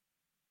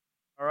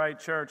All right,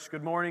 church.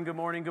 Good morning, good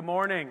morning, good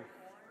morning.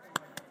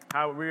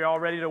 How are we all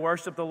ready to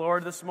worship the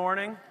Lord this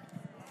morning?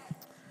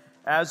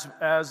 As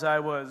I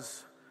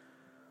was,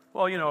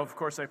 of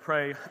course I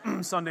pray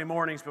Sunday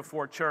mornings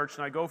before church,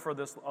 and I go for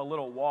a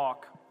little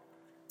walk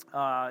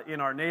in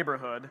our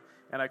neighborhood,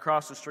 and I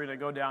cross the street, I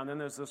go down, then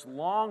there's this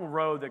long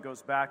road that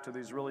goes back to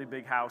these really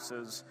big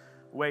houses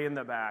way in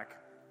the back.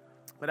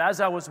 But as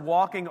I was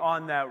walking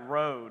on that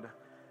road,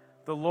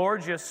 the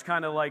Lord just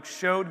kind of like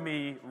showed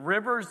me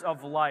rivers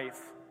of life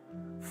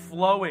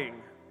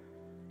flowing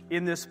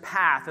in this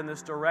path, in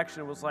this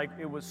direction.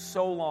 It was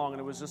so long,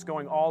 and it was just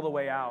going all the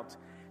way out.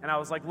 And I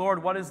was like,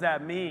 Lord, what does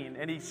that mean?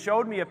 And He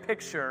showed me a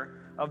picture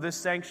of this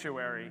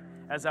sanctuary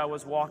as I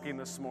was walking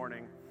this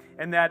morning,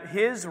 and that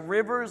His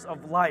rivers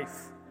of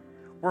life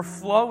were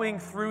flowing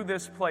through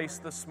this place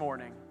this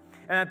morning,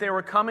 and that they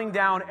were coming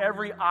down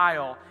every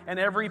aisle and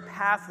every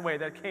pathway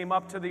that came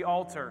up to the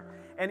altar.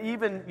 And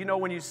even,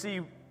 when you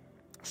see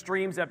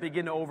streams that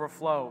begin to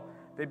overflow,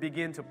 they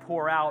begin to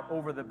pour out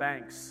over the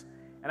banks.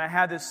 And I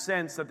had this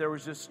sense that there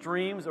was just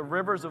streams of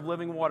rivers of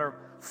living water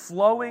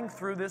flowing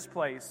through this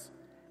place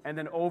and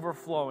then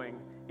overflowing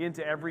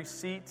into every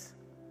seat,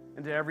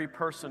 into every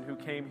person who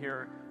came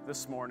here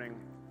this morning.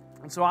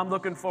 And so I'm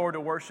looking forward to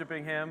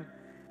worshiping Him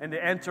and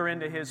to enter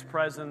into His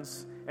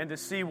presence and to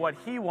see what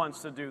He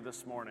wants to do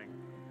this morning.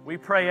 We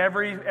pray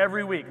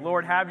every week,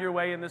 Lord, have your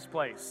way in this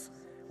place.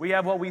 We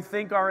have what we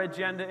think our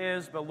agenda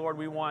is, but Lord,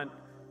 we want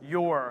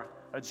your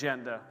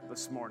agenda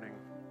this morning.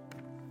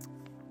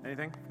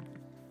 Anything?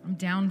 I'm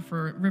down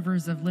for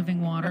rivers of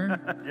living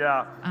water.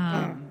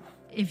 Yeah.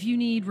 If you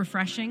need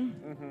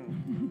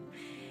refreshing,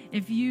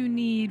 if you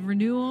need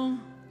renewal,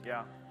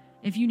 yeah.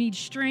 If you need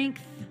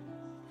strength,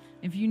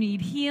 if you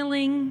need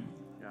healing,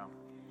 yeah.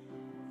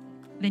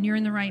 Then you're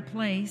in the right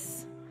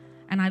place.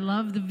 And I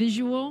love the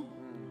visual.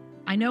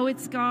 I know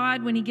it's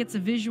God when He gets a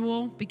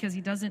visual, because He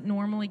doesn't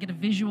normally get a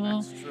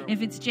visual. That's true.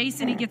 If it's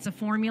Jason, He gets a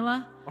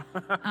formula.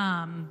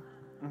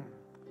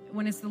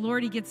 When it's the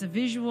Lord, He gets a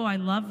visual. I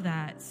love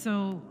that.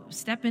 So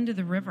step into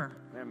the river,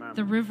 Amen.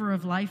 The river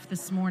of life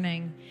this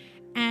morning.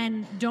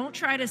 And don't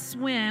try to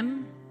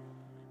swim.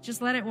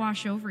 Just let it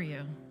wash over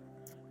you.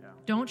 Yeah.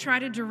 Don't try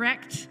to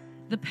direct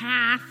the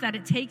path that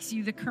it takes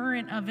you, the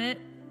current of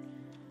it.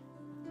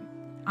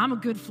 I'm a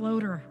good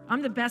floater.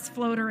 I'm the best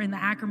floater in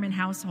the Ackerman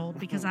household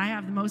because I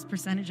have the most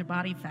percentage of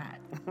body fat.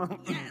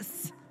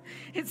 Yes.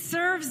 It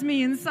serves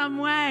me in some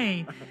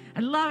way. I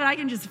love it. I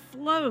can just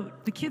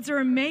float. The kids are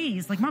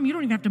amazed. Like, Mom, you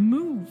don't even have to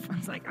move. I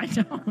was like, I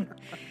don't.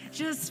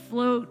 Just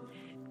float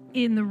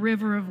in the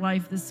river of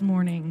life this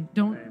morning.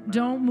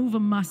 Don't move a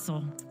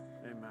muscle.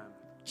 Amen.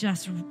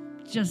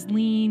 Just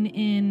lean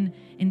in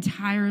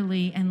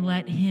entirely and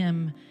let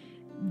Him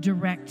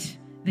direct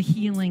the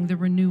healing, the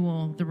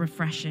renewal, the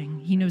refreshing.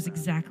 He knows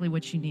exactly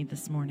what you need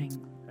this morning.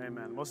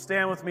 Amen. Well,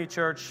 stand with me,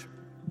 church.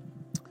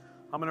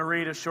 I'm going to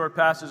read a short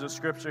passage of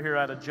Scripture here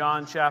out of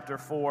John chapter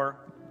 4.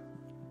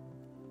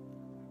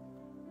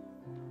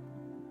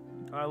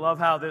 I love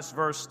how this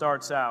verse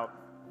starts out.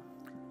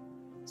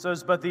 It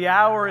says, "But the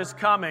hour is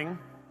coming,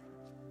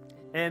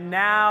 and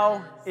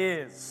now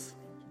is."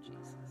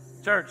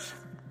 Church,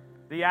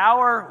 the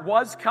hour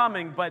was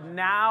coming, but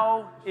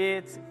now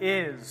it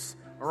is.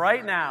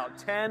 Right now,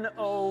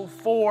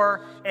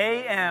 10:04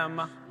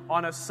 a.m.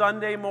 on a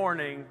Sunday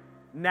morning,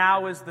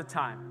 now is the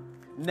time.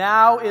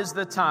 Now is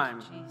the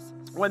time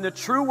when the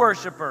true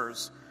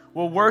worshipers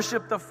will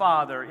worship the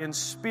Father in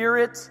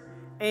spirit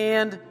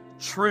and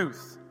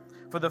truth.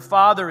 For the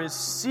Father is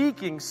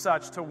seeking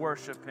such to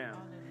worship Him.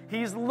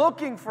 He's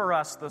looking for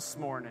us this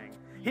morning.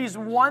 He's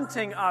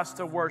wanting us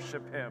to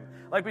worship Him.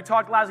 Like we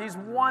talked last, He's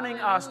wanting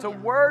us to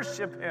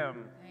worship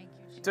Him,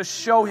 to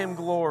show Him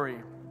glory.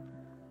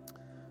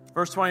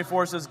 Verse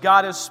 24 says,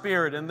 "God is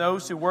spirit, and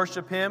those who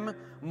worship Him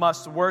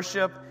must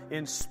worship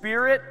in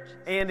spirit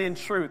and in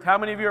truth." How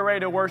many of you are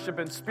ready to worship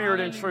in spirit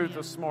and truth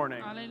this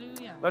morning?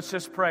 Hallelujah. Let's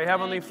just pray.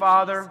 Heavenly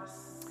Father,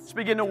 let's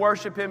begin to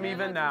worship Him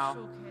even now.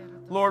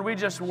 Lord, we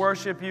just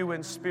worship You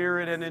in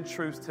spirit and in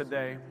truth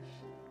today.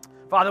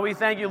 Father, we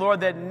thank You,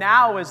 Lord, that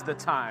now is the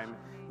time.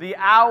 The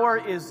hour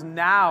is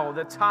now.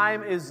 The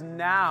time is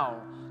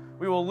now.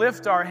 We will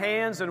lift our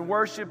hands and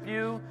worship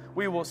You.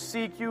 We will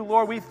seek You.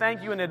 Lord, we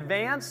thank You in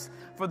advance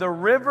for the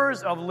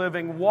rivers of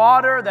living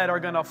water that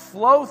are going to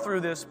flow through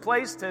this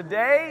place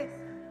today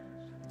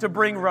to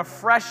bring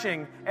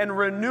refreshing and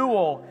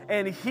renewal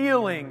and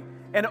healing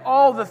and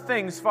all the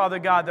things, Father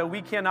God, that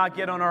we cannot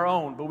get on our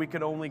own, but we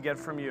can only get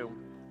from You.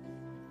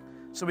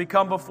 So we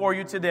come before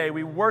You today.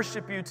 We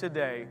worship You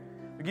today.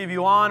 We give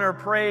You honor,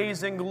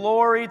 praise, and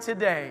glory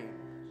today.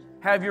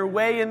 Have Your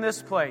way in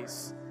this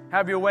place.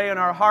 Have Your way in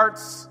our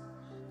hearts.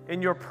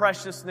 In Your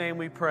precious name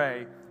we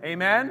pray.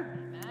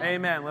 Amen? Amen.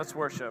 Amen. Let's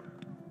worship.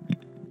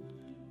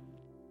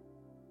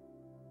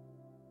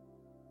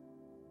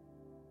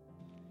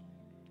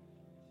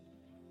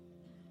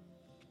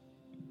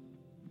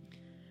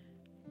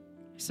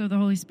 So the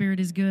Holy Spirit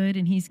is good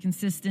and He's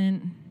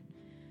consistent.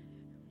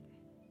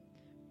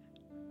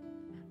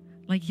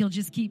 Like He'll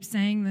just keep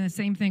saying the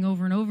same thing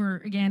over and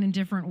over again in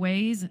different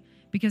ways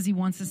because He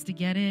wants us to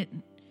get it.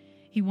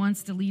 He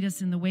wants to lead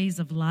us in the ways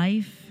of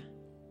life.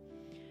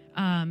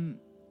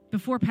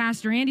 Before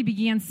Pastor Andy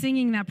began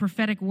singing that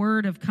prophetic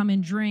word of come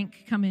and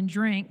drink,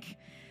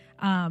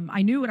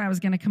 I knew what I was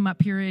going to come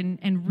up here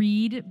and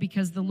read,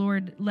 because the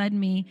Lord led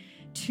me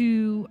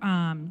to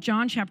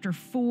John chapter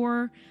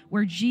 4,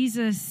 where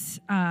Jesus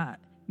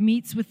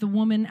meets with the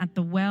woman at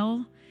the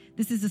well.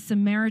 This is a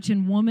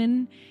Samaritan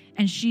woman,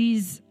 and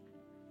his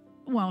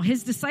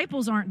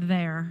disciples aren't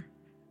there,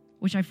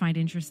 which I find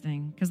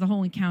interesting, because the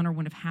whole encounter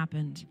wouldn't have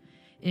happened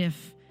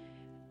if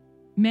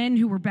men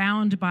who were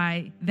bound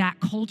by that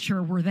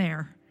culture were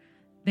there.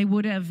 It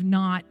would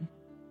not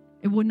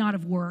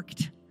have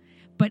worked.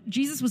 But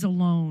Jesus was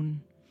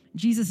alone.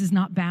 Jesus is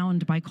not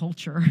bound by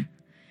culture.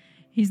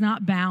 He's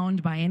not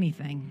bound by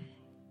anything.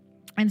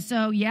 And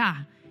so,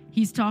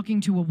 he's talking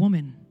to a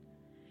woman,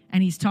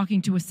 and he's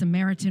talking to a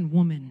Samaritan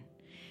woman,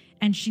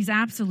 and she's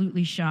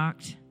absolutely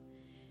shocked.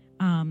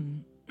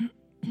 And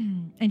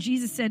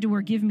Jesus said to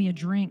her, "Give me a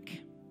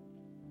drink."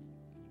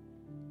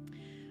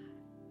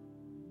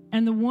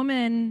 And the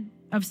woman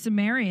of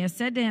Samaria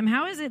said to him,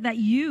 "How is it that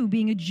you,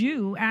 being a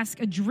Jew, ask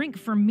a drink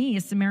from me,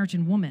 a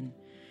Samaritan woman?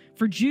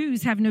 For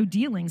Jews have no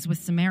dealings with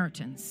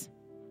Samaritans."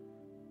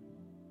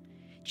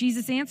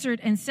 Jesus answered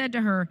and said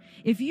to her,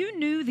 "If you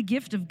knew the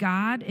gift of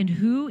God and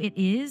who it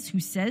is who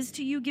says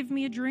to you, 'Give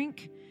me a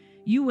drink,'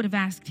 you would have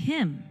asked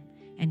him,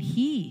 and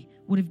he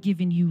would have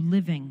given you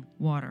living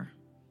water."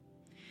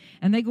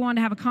 And they go on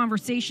to have a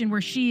conversation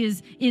where she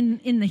is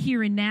in the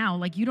here and now,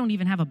 like, "You don't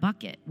even have a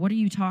bucket. What are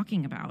you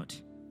talking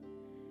about?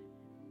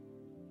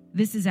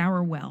 This is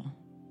our well."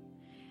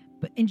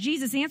 And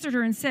Jesus answered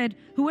her and said,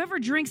 "Whoever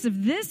drinks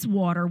of this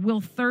water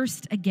will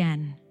thirst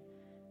again.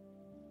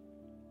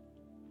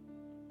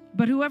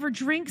 But whoever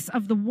drinks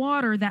of the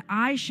water that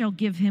I shall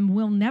give him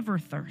will never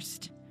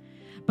thirst.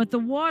 But the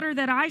water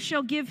that I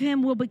shall give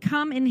him will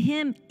become in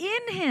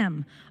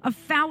him a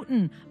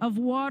fountain of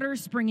water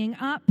springing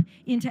up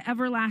into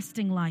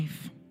everlasting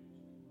life."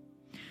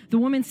 The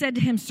woman said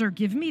to him, "Sir,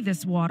 give me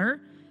this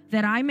water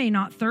that I may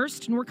not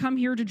thirst nor come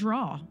here to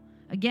draw."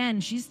 Again,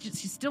 she's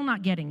still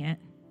not getting it.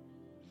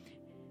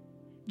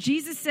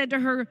 Jesus said to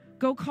her,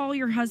 "Go call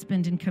your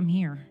husband and come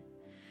here."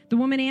 The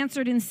woman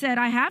answered and said,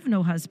 "I have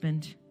no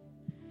husband."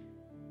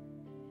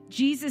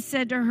 Jesus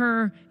said to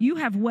her, "You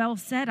have well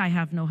said, 'I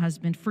have no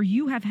husband,' for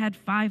you have had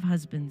 5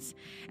 husbands,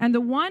 and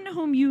the one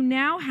whom you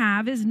now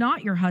have is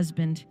not your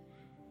husband.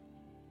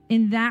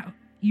 In that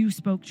you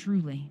spoke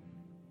truly."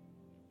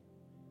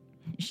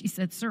 She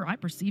said, "Sir, I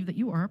perceive that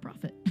you are a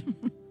prophet."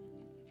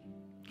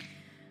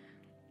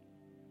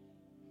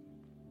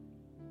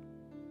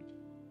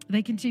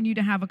 They continue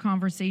to have a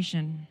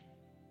conversation.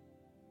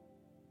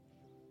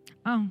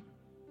 Oh,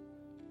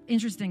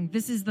 interesting.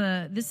 This is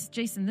the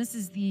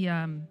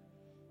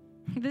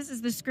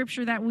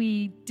scripture that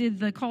we did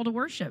the call to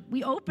worship.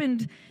 We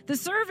opened the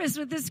service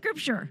with this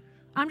scripture.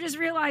 I'm just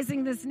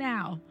realizing this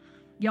now,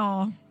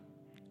 y'all.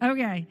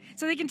 Okay,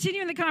 so they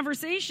continue in the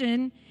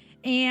conversation,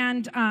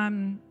 and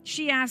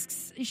she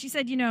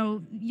said,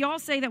 "Y'all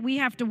say that we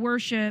have to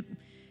worship,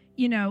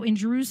 in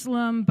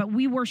Jerusalem, but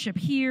we worship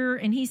here."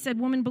 And he said,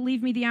 "Woman,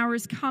 believe me, the hour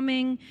is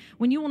coming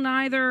when you will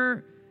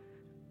neither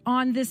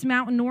on this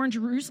mountain nor in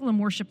Jerusalem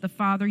worship the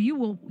Father.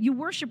 You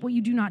worship what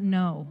you do not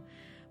know.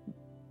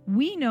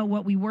 We know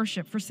what we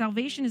worship, for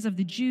salvation is of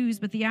the Jews,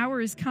 but the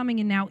hour is coming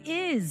and now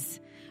is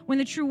when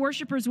the true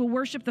worshipers will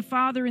worship the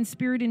Father in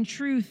spirit and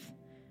truth.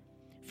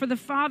 For the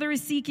Father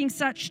is seeking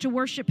such to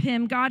worship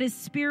him. God is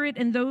spirit,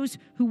 and those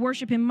who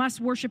worship him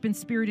must worship in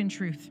spirit and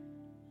truth."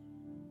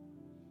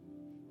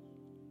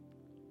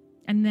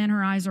 And then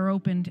her eyes are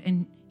opened,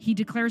 and he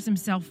declares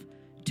himself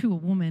to a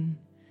woman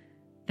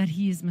that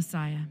he is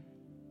Messiah.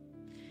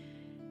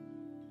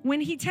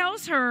 When he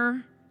tells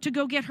her to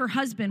go get her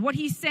husband, what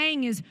he's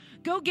saying is,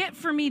 go get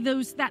for me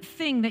that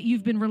thing that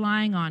you've been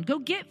relying on. Go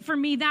get for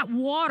me that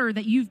water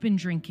that you've been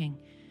drinking.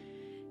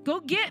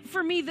 Go get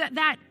for me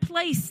that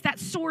place, that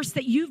source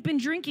that you've been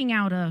drinking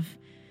out of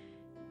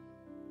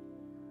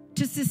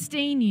to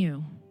sustain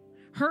you.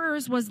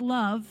 Hers was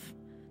love,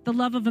 the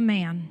love of a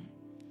man.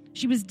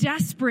 She was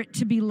desperate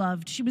to be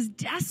loved. She was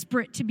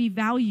desperate to be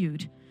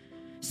valued.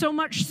 So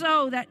much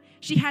so that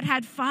she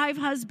had 5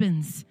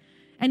 husbands.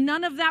 And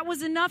none of that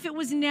was enough. It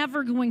was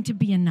never going to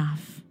be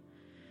enough.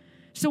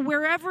 So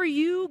wherever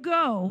you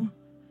go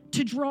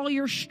to draw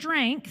your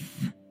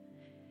strength,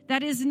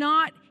 that is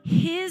not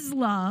his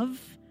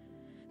love,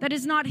 that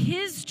is not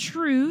his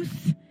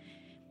truth,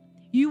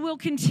 you will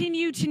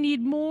continue to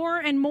need more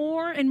and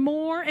more and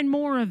more and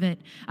more of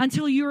it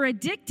until you're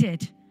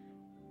addicted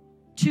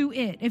to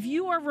it. If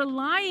you are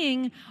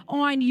relying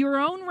on your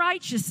own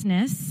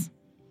righteousness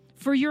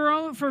for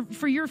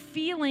your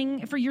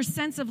feeling, for your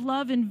sense of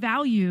love and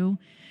value,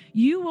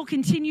 you will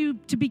continue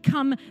to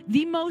become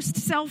the most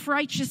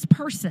self-righteous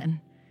person.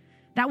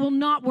 That will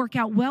not work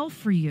out well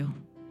for you.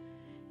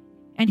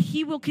 And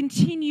he will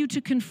continue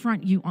to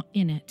confront you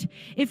in it.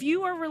 If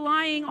you are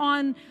relying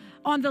on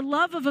the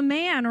love of a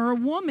man or a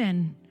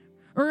woman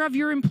or of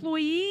your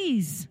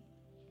employees,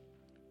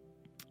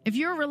 if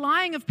you're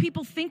relying of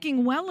people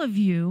thinking well of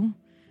you,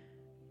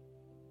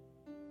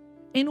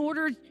 in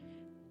order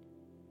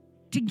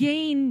to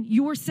gain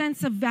your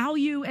sense of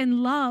value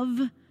and love,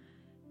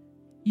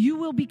 you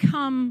will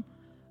become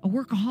a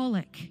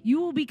workaholic. You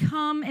will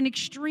become an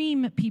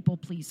extreme people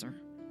pleaser.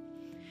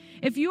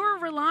 If you're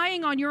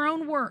relying on your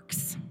own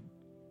works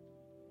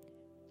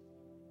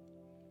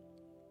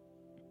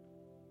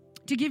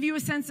to give you a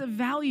sense of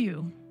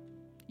value,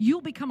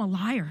 you'll become a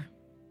liar,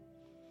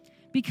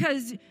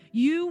 because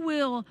you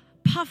will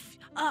puff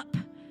up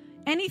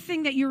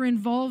anything that you're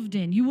involved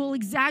in. You will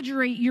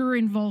exaggerate your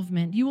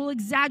involvement. You will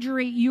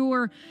exaggerate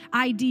your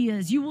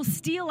ideas. You will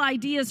steal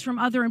ideas from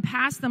others and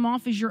pass them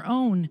off as your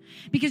own,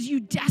 because you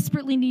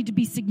desperately need to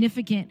be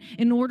significant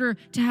in order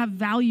to have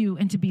value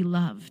and to be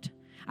loved.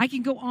 I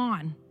can go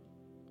on.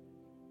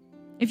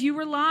 If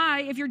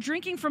you're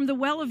drinking from the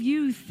well of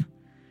youth,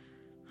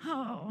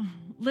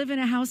 live in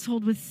a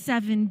household with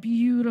 7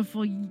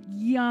 beautiful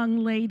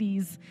young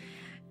ladies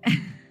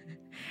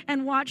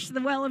and watch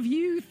the well of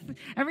youth.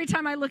 Every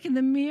time I look in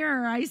the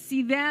mirror, I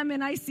see them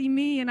and I see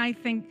me, and I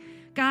think,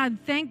 God,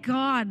 thank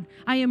God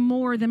I am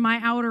more than my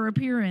outer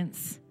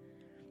appearance,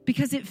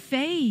 because it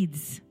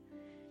fades.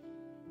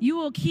 You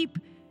will keep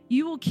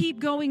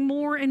going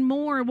more and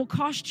more. It will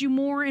cost you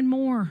more and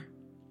more.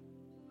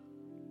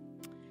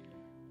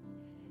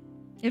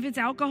 If it's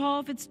alcohol,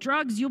 if it's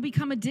drugs, you'll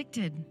become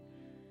addicted,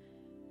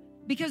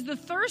 because the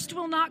thirst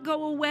will not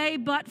go away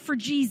but for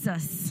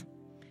Jesus.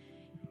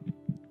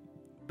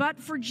 But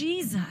for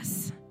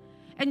Jesus.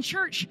 And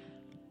church,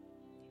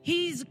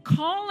 he's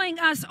calling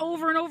us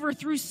over and over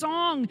through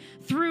song,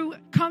 through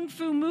kung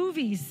fu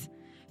movies,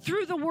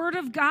 through the word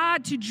of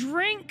God, to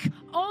drink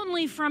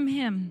only from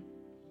him.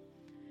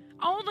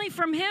 Only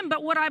from him.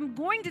 But what I'm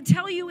going to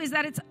tell you is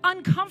that it's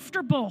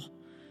uncomfortable.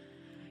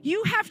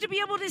 You have to be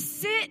able to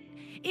sit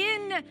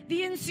in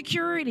the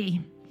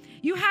insecurity.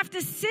 You have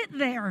to sit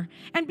there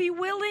and be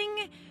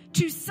willing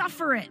to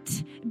suffer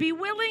it. Be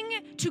willing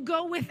to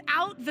go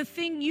without the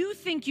thing you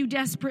think you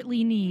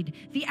desperately need.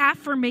 The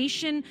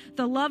affirmation,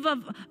 the love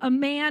of a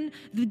man,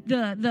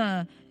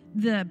 the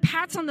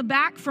pats on the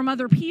back from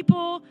other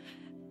people,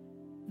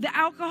 the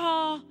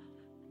alcohol,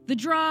 the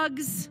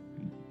drugs,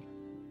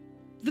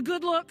 the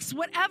good looks,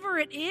 whatever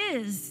it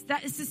is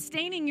that is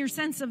sustaining your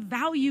sense of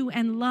value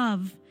and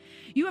love.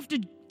 You have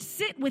to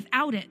sit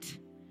without it.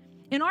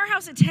 In our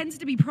house, it tends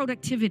to be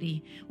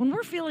productivity. When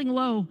we're feeling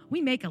low,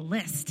 we make a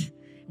list.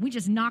 We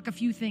just knock a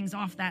few things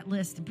off that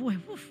list. And boy,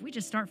 we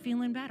just start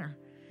feeling better.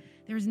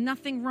 There's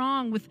nothing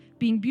wrong with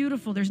being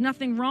beautiful. There's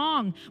nothing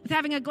wrong with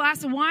having a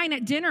glass of wine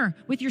at dinner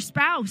with your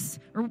spouse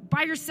or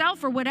by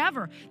yourself or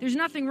whatever. There's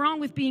nothing wrong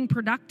with being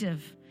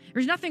productive.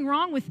 There's nothing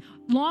wrong with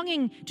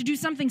longing to do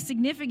something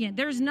significant.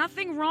 There's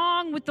nothing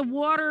wrong with the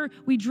water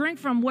we drink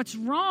from. What's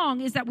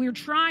wrong is that we're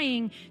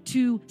trying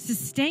to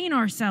sustain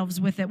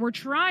ourselves with it. We're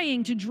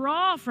trying to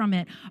draw from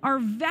it our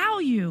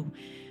value.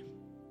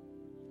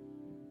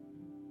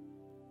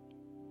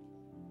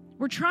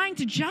 We're trying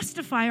to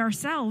justify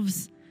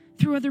ourselves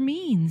through other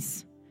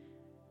means.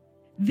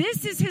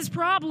 This is his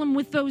problem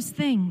with those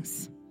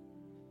things.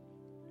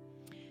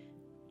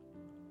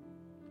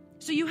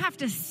 So you have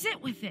to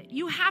sit with it.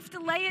 You have to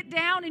lay it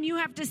down, and you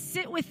have to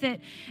sit with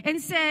it and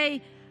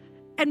say,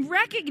 and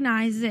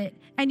recognize it.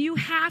 And you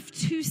have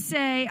to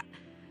say,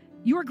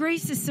 your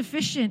grace is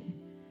sufficient.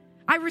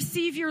 I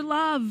receive your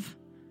love.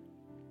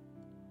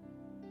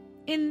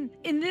 In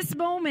this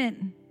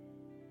moment,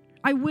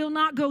 I will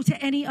not go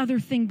to any other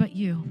thing but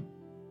you.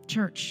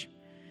 Church,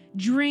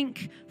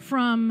 drink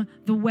from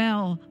the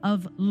well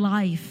of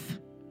life.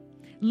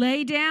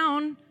 Lay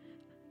down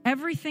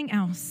everything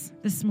else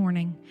this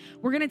morning.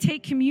 We're going to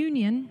take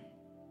communion.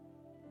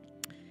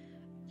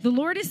 The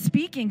Lord is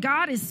speaking.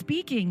 God is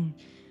speaking.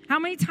 How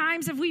many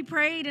times have we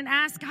prayed and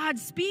asked God,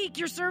 speak,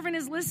 your servant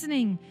is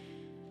listening.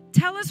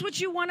 Tell us what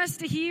you want us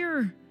to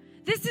hear.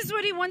 This is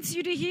what he wants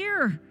you to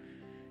hear.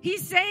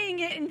 He's saying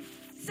it in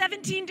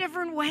 17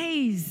 different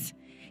ways.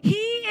 He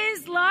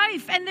is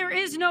life and there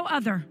is no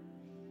other.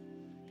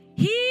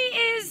 He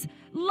is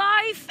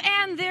life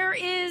and there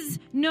is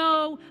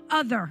no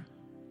other.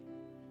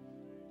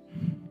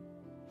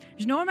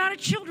 There's no amount of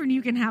children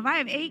you can have. I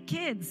have 8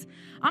 kids.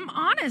 I'm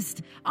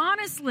honest.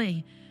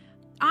 Honestly,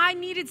 I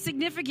needed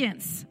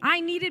significance.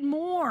 I needed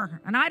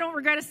more. And I don't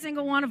regret a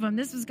single one of them.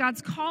 This was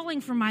God's calling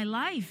for my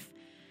life.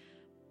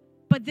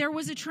 But there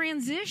was a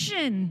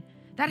transition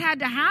that had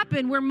to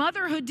happen where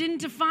motherhood didn't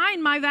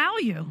define my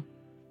value.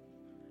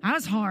 That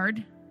was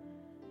hard.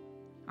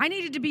 I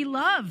needed to be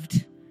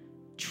loved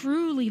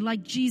truly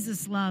like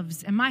Jesus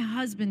loves. And my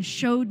husband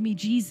showed me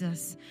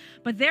Jesus.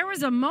 But there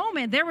was a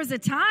moment, there was a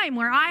time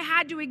where I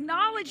had to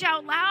acknowledge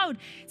out loud,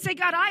 say,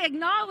 God, I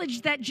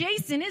acknowledge that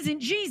Jason isn't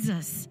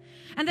Jesus,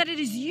 and that it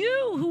is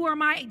you who are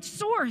my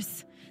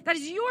source. That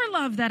is your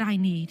love that I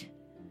need.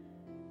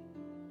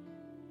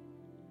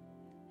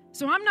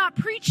 So I'm not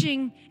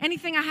preaching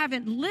anything I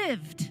haven't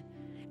lived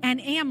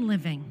and am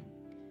living.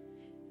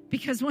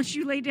 Because once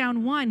you lay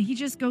down one, he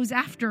just goes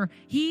after.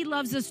 He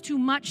loves us too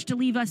much to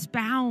leave us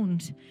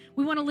bound.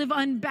 We want to live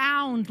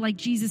unbound like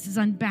Jesus is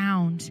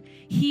unbound.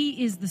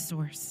 He is the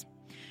source.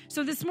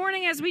 So this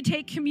morning as we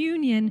take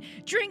communion,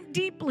 drink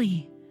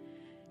deeply.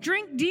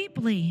 Drink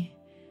deeply.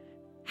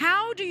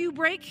 How do you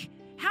break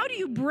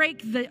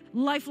the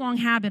lifelong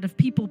habit of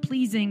people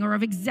pleasing or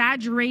of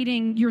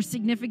exaggerating your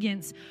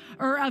significance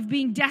or of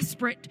being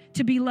desperate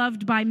to be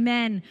loved by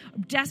men,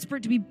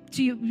 desperate to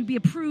be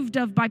approved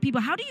of by people?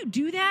 How do you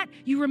do that?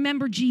 You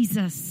remember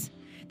Jesus.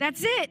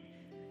 That's it.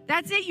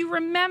 That's it. You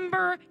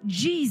remember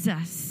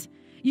Jesus.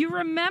 You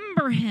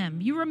remember him.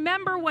 You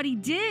remember what he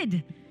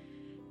did.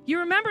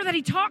 You remember that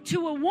he talked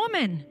to a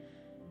woman.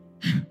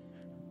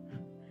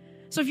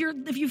 So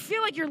if you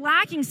feel like you're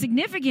lacking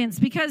significance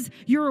because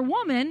you're a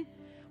woman,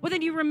 well,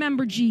 then you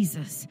remember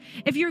Jesus.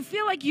 If you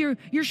feel like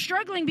you're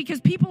struggling because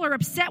people are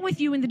upset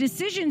with you in the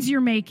decisions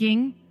you're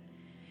making,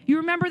 you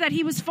remember that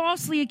he was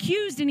falsely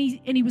accused and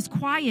he was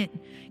quiet.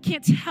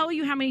 Can't tell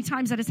you how many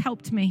times that has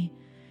helped me,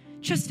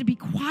 just to be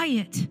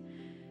quiet.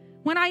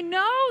 When I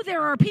know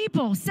there are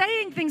people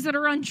saying things that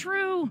are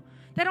untrue,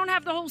 they don't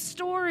have the whole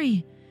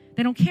story.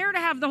 They don't care to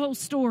have the whole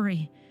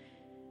story.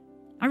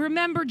 I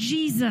remember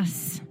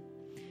Jesus.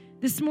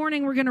 This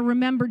morning we're going to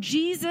remember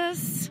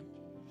Jesus.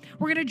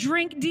 We're going to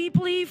drink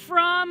deeply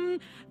from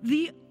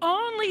the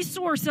only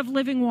source of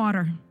living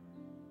water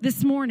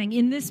this morning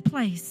in this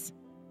place.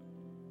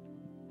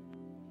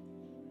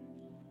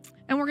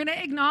 And we're going to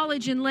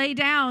acknowledge and lay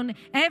down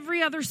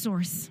every other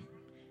source.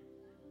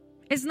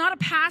 It's not a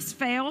pass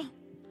fail.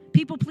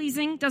 People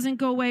pleasing doesn't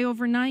go away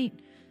overnight.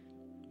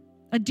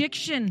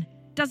 Addiction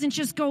doesn't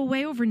just go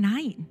away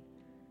overnight.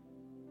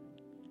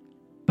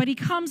 But he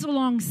comes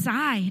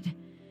alongside.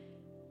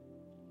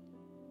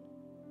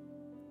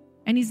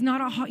 And he is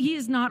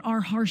not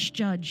our harsh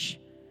judge.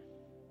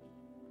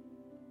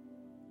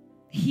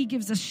 He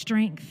gives us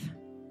strength.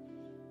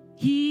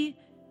 He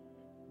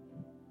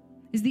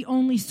is the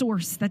only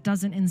source that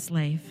doesn't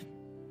enslave.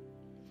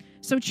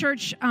 So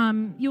church,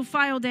 you'll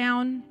file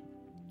down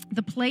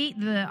the plate.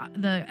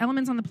 The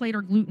elements on the plate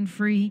are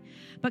gluten-free.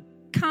 But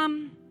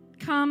come,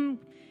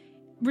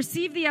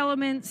 receive the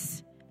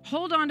elements.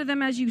 Hold on to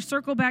them as you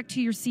circle back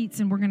to your seats,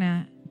 and we're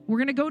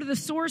going to go to the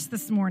source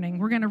this morning.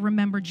 We're going to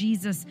remember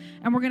Jesus,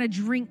 and we're going to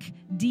drink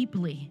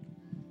deeply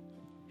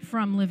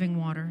from living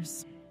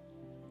waters.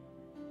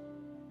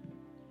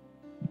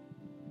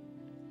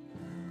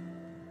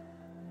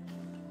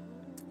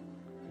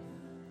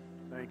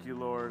 Thank you,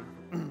 Lord.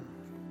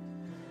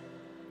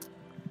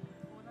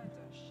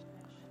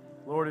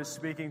 Lord is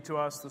speaking to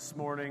us this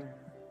morning.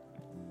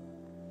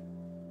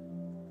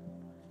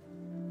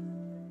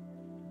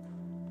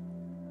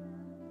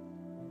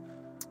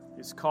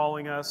 He's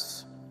calling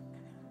us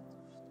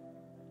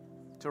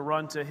to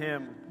run to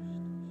him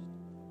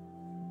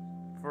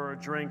for a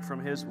drink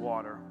from his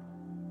water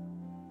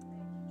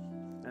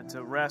and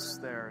to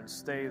rest there and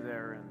stay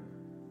there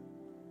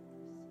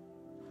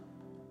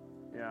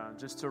and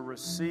just to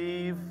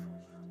receive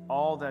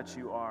all that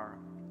you are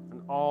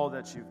and all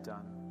that you've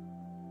done.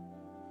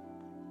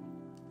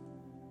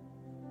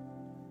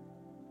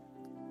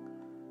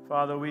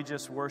 Father, we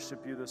just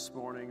worship you this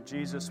morning.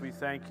 Jesus, we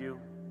thank you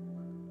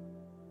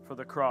for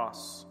the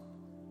cross,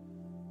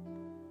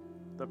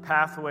 the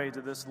pathway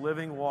to this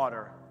living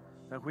water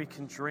that we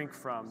can drink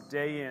from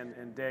day in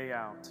and day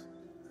out,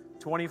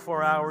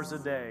 24 hours a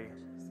day,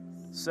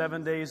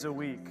 7 days a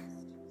week.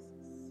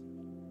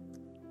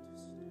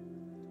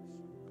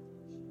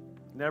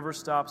 Never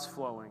stops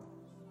flowing.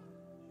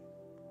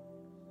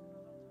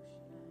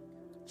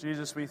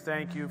 Jesus, we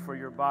thank you for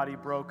your body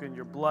broken,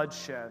 your blood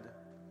shed,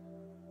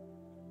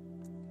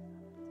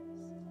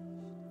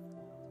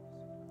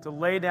 to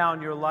lay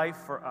down your life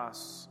for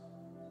us.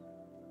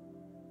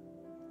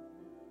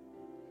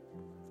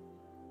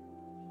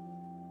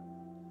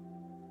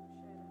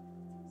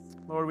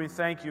 Lord, we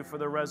thank you for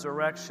the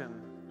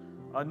resurrection,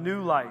 a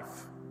new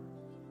life.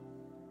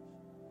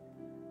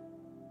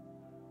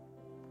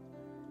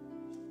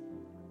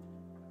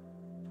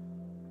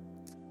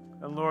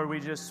 And Lord,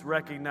 we just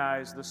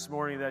recognize this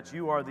morning that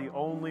you are the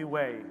only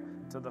way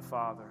to the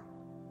Father.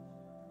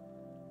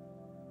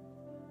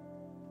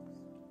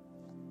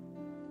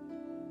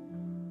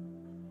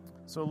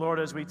 So, Lord,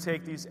 as we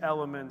take these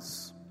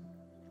elements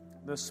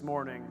this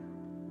morning,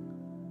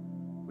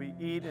 we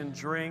eat and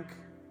drink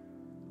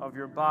of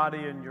your body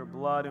and your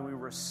blood, and we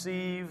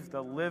receive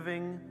the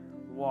living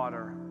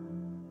water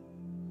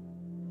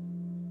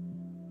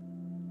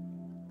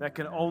that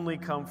can only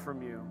come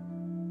from you.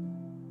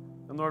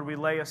 And Lord, we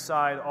lay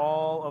aside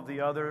all of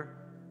the other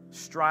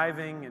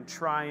striving and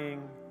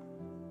trying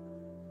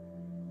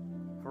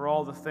for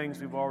all the things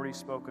we've already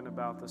spoken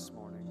about this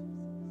morning.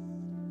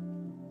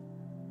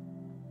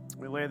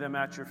 We lay them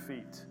at your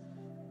feet.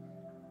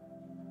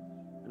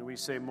 And we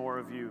say, more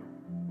of you,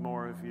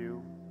 more of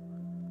you,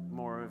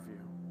 more of you.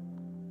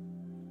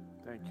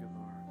 Thank you,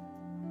 Lord.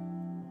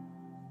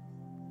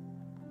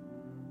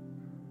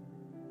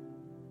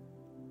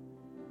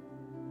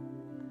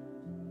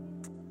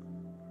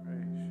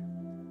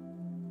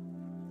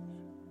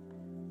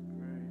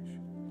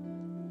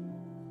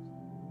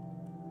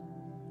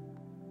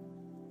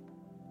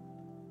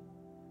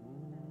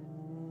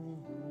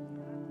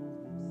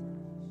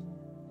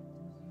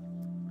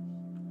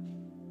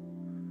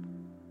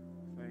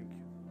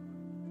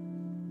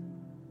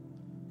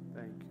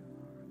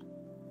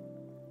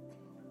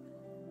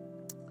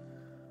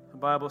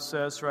 Bible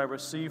says, "For I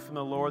received from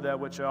the Lord that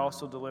which I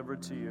also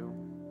delivered to you.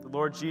 The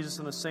Lord Jesus,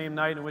 on the same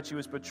night in which he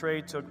was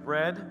betrayed, took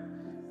bread.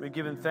 When he had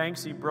given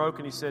thanks, he broke,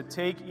 and he said,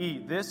 'Take,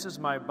 eat. This is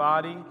my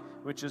body,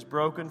 which is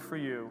broken for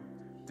you.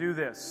 Do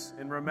this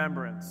in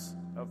remembrance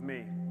of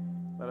me.'"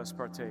 Let us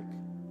partake.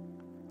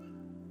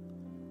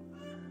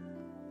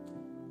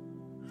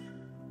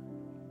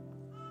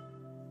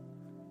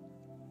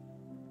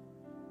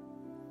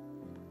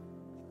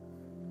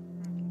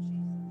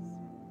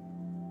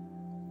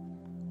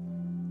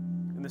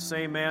 In the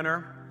same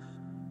manner,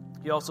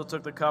 he also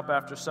took the cup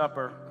after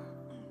supper,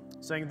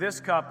 saying, "This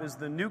cup is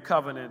the new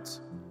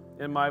covenant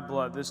in my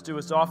blood. This do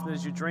as often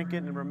as you drink it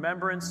in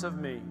remembrance of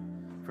me.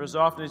 For as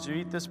often as you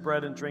eat this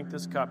bread and drink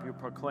this cup, you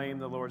proclaim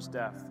the Lord's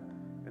death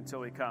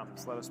until he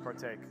comes." Let us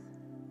partake.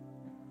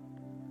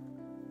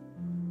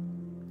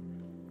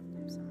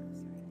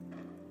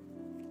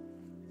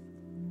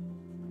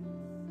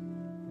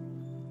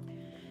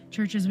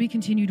 Church, as we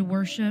continue to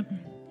worship,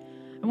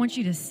 I want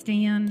you to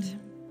stand.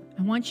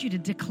 I want you to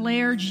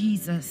declare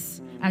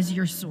Jesus as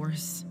your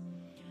source.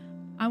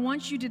 I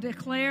want you to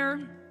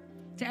declare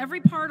to every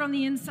part on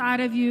the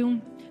inside of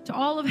you, to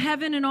all of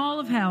heaven and all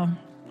of hell,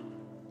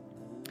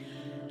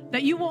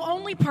 that you will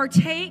only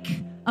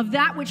partake of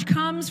that which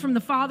comes from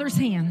the Father's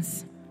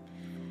hands.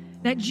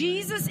 That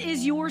Jesus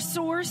is your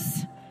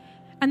source,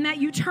 and that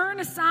you turn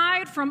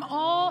aside from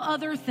all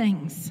other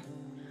things.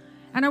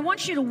 And I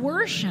want you to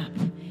worship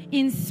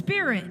in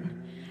spirit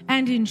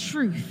and in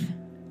truth.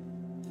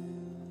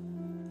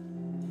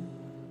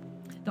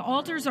 The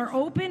altars are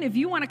open. If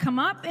you want to come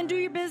up and do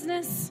your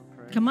business,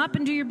 come up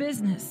and do your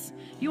business.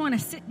 If you want to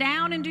sit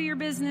down and do your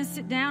business,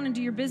 sit down and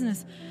do your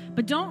business.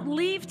 But don't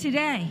leave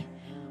today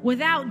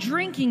without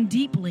drinking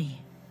deeply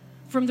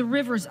from the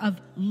rivers of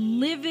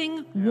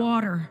living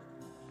water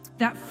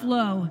that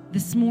flow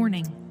this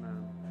morning,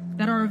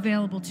 that are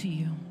available to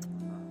you.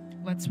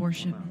 Let's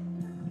worship.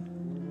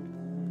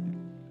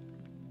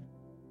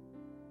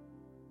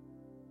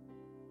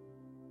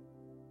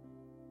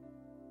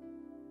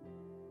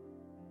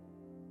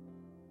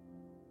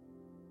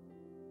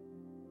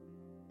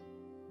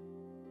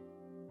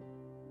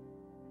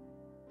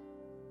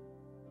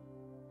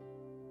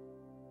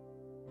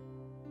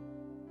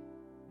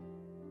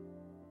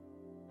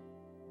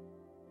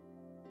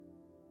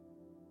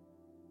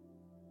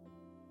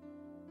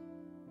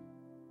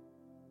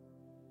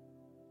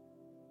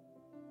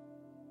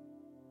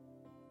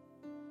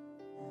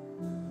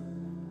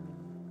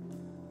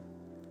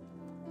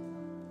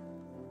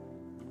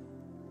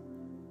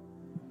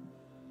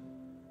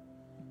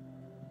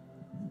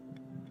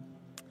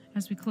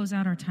 As we close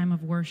out our time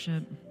of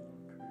worship,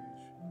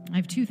 I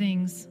have two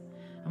things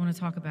I want to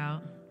talk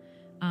about.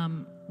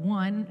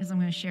 One is I'm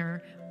going to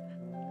share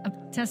a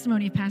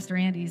testimony of Pastor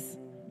Andy's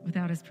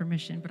without his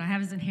permission, but I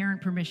have his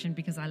inherent permission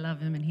because I love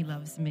him and he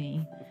loves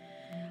me.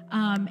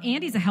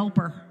 Andy's a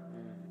helper.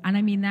 And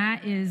I mean,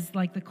 that is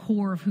like the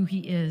core of who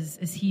he is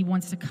he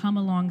wants to come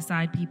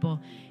alongside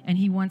people and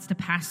he wants to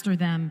pastor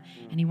them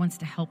and he wants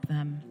to help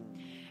them.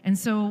 And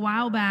so a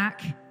while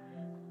back,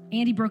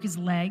 Andy broke his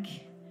leg.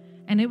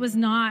 And it was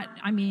not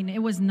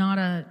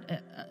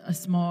a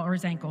small, or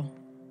his ankle.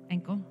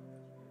 Ankle?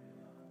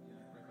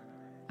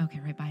 Okay,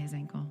 right by his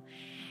ankle.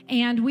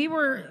 And we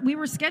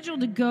were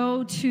scheduled to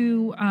go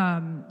to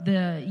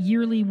the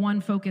yearly One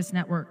Focus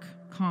Network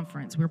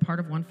conference. We're part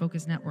of One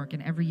Focus Network,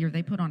 and every year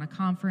they put on a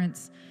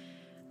conference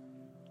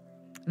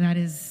that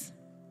is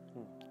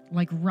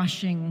like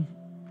rushing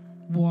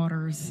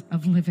waters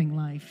of living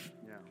life,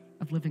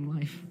 living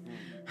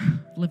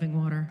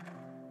water.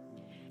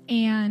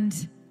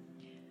 And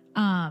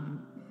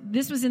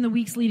this was in the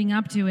weeks leading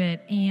up to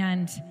it,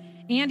 and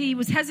Andy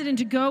was hesitant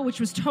to go, which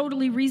was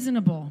totally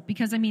reasonable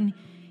because, I mean,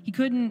 he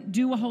couldn't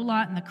do a whole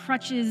lot in the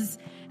crutches,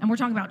 and we're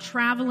talking about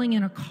traveling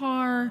in a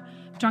car,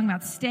 we're talking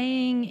about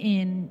staying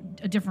in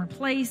a different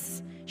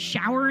place.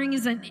 Showering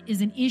is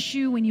an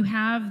issue when you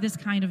have this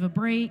kind of a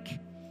break,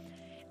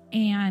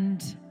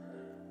 and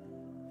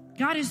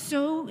God is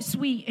so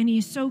sweet, and He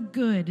is so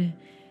good,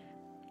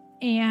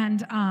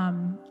 and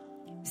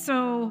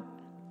so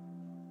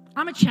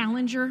I'm a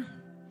challenger.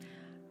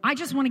 I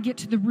just want to get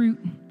to the root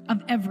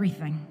of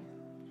everything.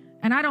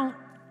 And I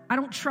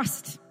don't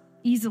trust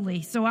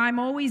easily. So I'm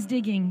always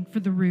digging for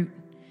the root.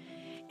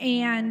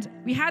 And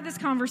we had this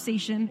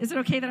conversation. Is it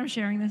okay that I'm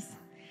sharing this?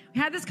 We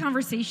had this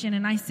conversation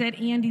and I said,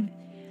 Andy,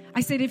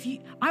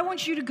 I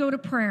want you to go to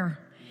prayer.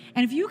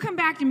 And if you come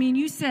back to me and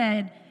you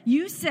say,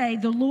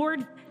 the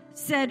Lord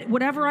said,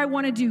 whatever I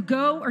want to do,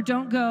 go or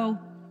don't go,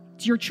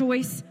 it's your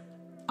choice.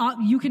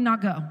 You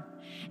cannot go.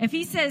 If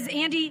He says,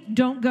 Andy,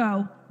 don't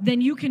go,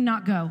 then you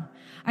cannot go.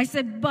 I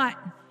said, but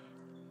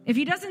if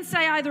He doesn't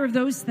say either of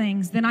those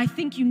things, then I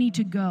think you need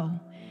to go.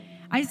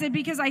 I said,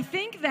 because I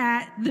think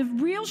that the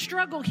real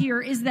struggle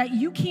here is that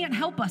you can't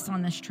help us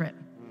on this trip.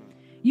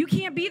 You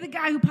can't be the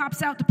guy who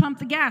pops out to pump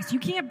the gas. You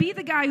can't be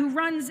the guy who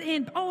runs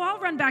in, I'll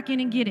run back in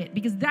and get it,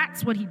 because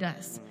that's what He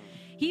does.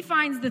 He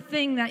finds the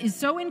thing that is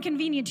so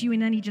inconvenient to you,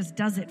 and then He just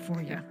does it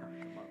for you.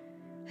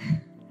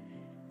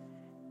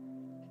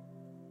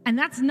 And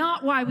that's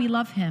not why we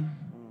love Him.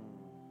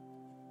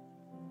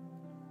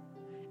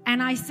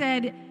 And I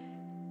said,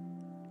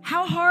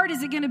 how hard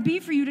is it going to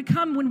be for you to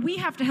come when we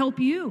have to help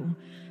you?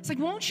 It's like,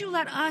 won't you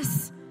let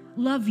us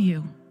love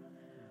you?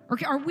 Or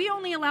are we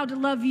only allowed to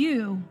love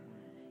you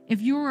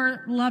if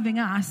you're loving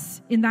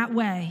us in that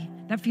way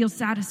that feels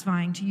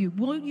satisfying to you?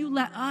 Won't you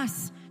let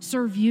us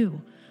serve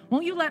you?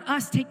 Won't you let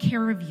us take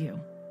care of you?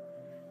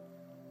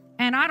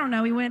 And I don't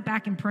know, he went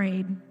back and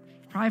prayed,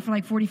 probably for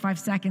like 45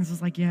 seconds.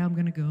 Was like, yeah, I'm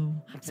going to go.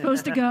 I'm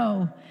supposed to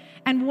go.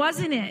 And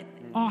wasn't it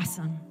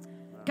awesome?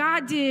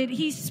 God did.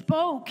 He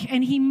spoke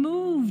and he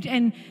moved,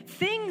 and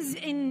things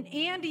in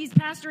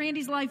Pastor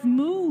Andy's life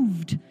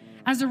moved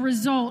as a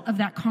result of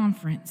that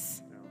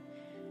conference.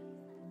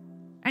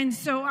 And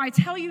so I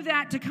tell you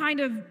that to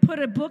kind of put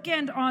a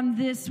bookend on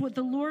this. What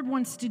the Lord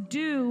wants to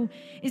do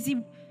is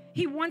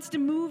he wants to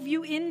move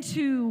you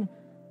into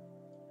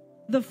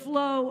the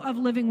flow of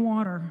living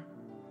water.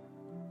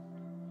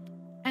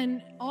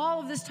 And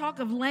all of this talk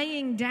of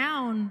laying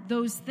down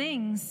those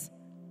things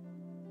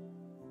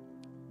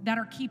that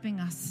are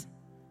keeping us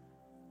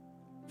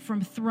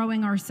from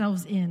throwing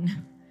ourselves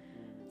in,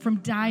 from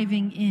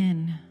diving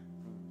in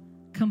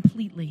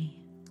completely.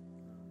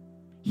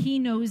 He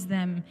knows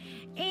them.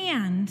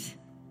 And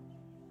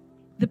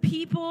the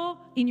people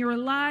in your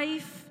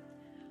life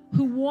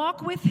who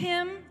walk with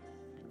him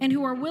and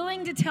who are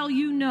willing to tell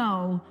you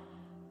no,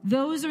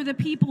 those are the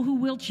people who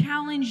will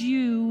challenge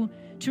you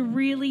to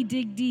really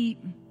dig deep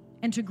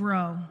and to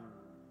grow.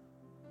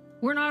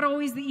 We're not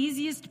always the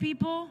easiest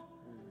people,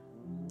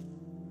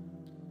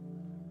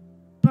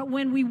 but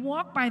when we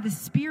walk by the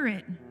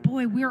Spirit,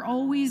 boy, we're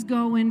always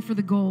going for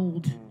the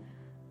gold,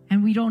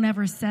 and we don't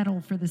ever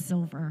settle for the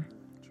silver.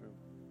 True.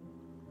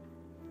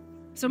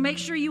 So make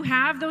sure you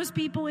have those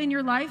people in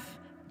your life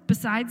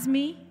besides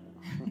me.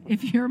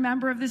 If you're a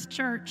member of this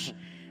church,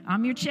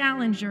 I'm your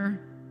challenger.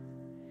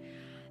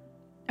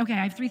 Okay,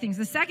 I have 3 things.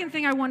 The second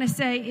thing I want to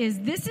say is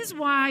this is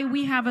why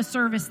we have a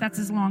service that's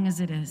as long as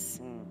it is.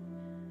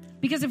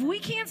 Because if we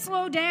can't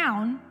slow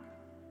down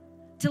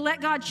to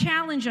let God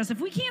challenge us, if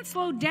we can't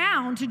slow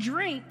down to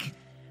drink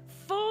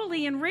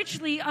fully and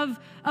richly of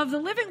the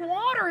living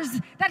waters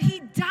that he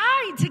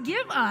died to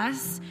give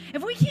us,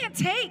 if we can't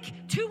take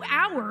 2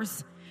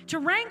 hours to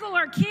wrangle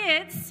our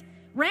kids,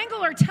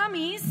 wrangle our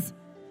tummies,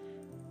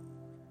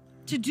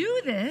 to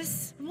do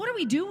this, what are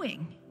we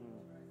doing?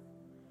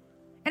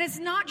 And it's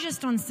not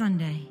just on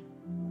Sunday.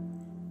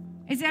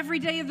 It's every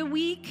day of the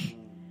week.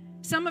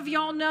 Some of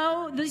y'all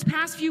know these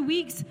past few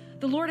weeks,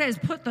 the Lord has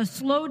put the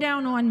slow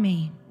down on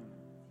me.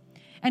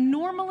 And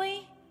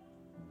normally,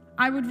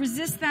 I would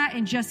resist that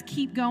and just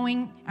keep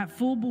going at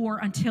full bore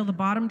until the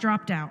bottom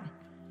dropped out.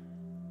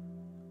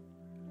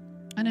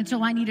 And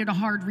until I needed a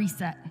hard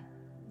reset.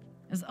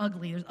 It's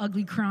ugly. There's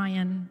ugly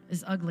crying.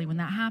 It's ugly when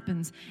that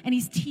happens. And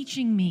he's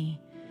teaching me,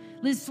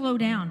 Liz, slow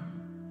down.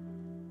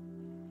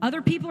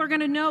 Other people are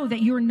going to know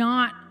that you're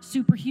not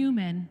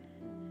superhuman,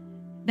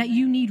 that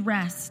you need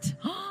rest.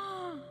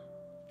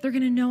 They're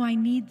going to know I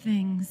need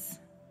things.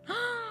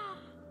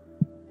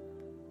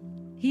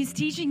 He's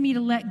teaching me to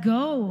let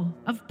go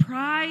of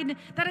pride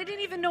that I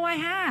didn't even know I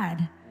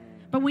had.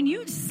 But when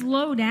you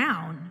slow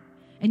down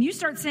and you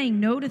start saying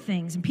no to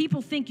things, and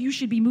people think you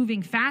should be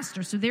moving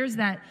faster, so there's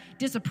that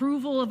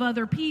disapproval of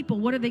other people.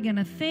 What are they going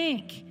to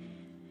think?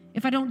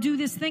 If I don't do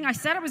this thing, I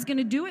said I was going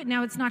to do it,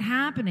 now it's not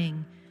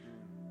happening.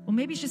 Well,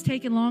 maybe it's just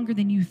taking longer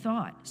than you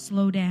thought.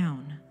 Slow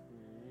down.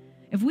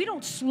 If we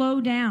don't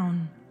slow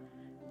down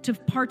to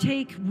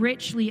partake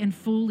richly and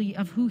fully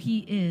of who he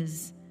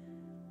is,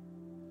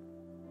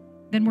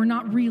 then we're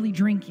not really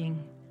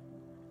drinking.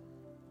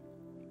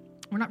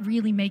 We're not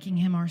really making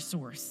him our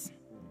source.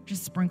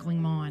 Just sprinkling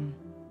him on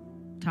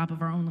top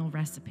of our own little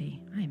recipe.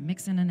 I am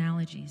mixing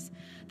analogies.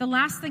 The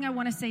last thing I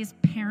want to say is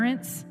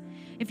parents,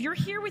 if you're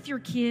here with your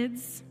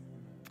kids,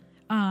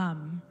 we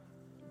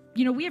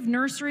have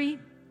nursery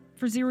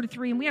for 0 to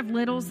 3, and we have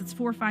littles, it's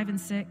 4, 5,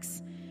 and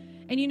 6.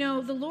 And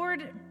the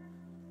Lord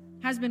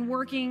has been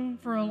working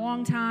for a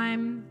long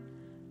time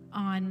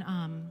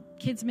on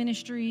kids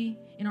ministry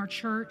in our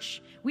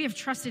church. We have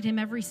trusted him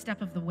every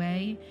step of the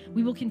way.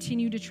 We will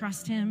continue to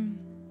trust him.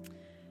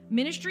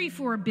 Ministry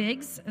for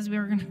bigs, as we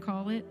are going to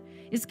call it,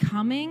 is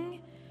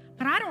coming,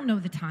 but I don't know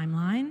the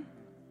timeline.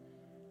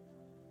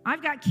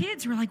 I've got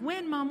kids who are like,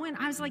 when, Mom, when?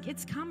 I was like,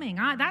 it's coming.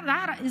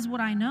 That is what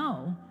I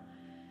know.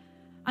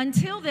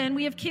 Until then,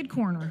 we have Kid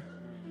Corner.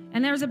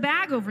 And there's a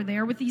bag over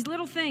there with these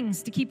little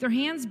things to keep their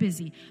hands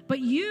busy. But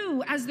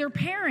you, as their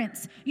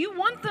parents, you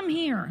want them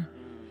here.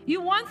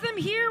 You want them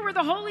here where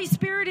the Holy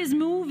Spirit is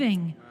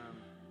moving.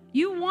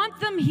 You want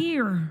them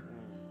here.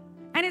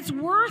 And it's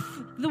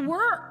worth the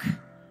work.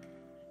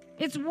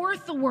 It's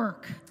worth the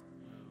work.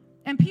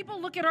 And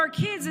people look at our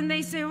kids and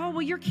they say, oh,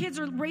 well, your kids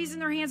are raising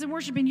their hands and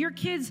worshiping. Your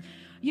kids,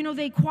 they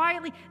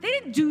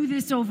didn't do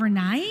this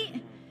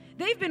overnight.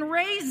 They've been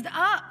raised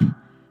up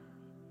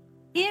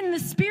in the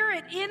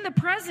Spirit, in the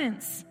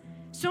presence.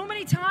 So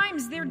many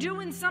times they're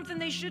doing something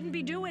they shouldn't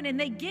be doing, and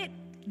they get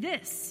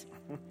this.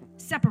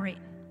 Separate.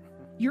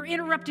 You're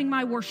interrupting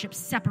my worship.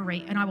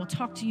 Separate, and I will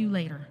talk to you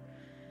later.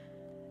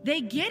 They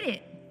get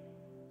it.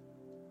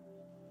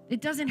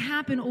 It doesn't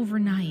happen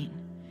overnight.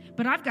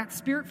 But I've got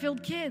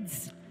spirit-filled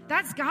kids.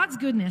 That's God's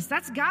goodness.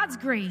 That's God's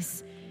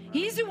grace.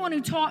 He's the one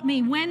who taught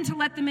me when to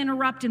let them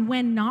interrupt and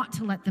when not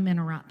to let them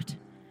interrupt.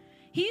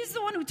 He's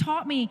the one who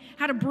taught me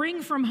how to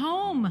bring from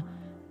home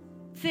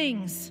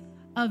things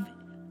of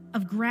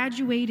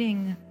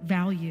graduating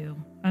value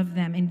of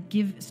them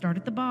and start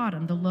at the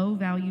bottom. The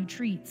low-value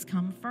treats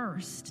come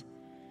first.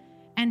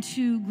 And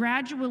to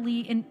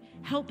gradually and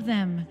help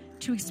them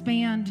to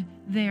expand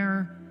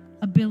their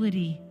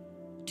ability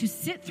to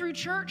sit through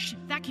church.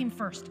 That came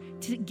first,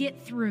 to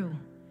get through.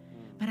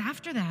 But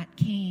after that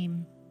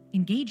came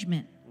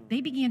engagement. They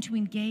began to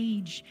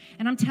engage.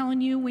 And I'm telling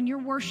you, when you're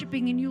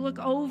worshiping and you look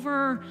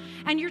over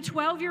and your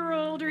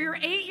 12-year-old or your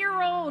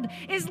 8-year-old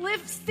is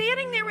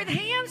standing there with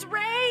hands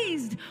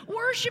raised,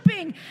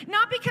 worshiping,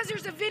 not because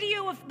there's a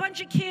video of a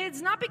bunch of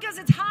kids, not because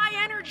it's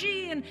high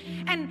energy and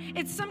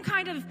it's some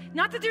kind of,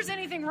 not that there's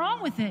anything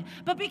wrong with it,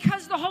 but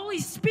because the Holy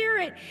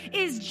Spirit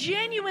is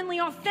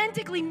genuinely,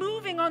 authentically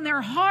moving on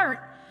their heart.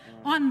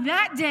 On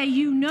that day,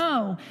 you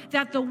know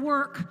that the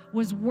work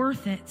was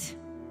worth it.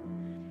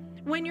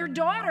 When your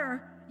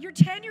daughter, your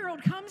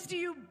 10-year-old comes to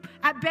you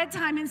at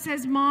bedtime and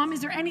says, Mom,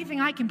 is there anything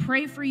I can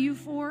pray for you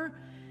for?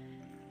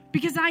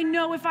 Because I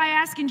know if I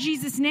ask in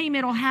Jesus' name,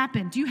 it'll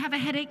happen. Do you have a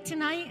headache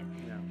tonight?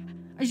 Yeah.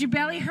 Is your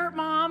belly hurt,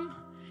 Mom?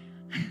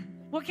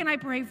 What can I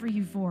pray for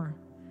you for?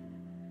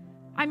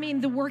 I mean,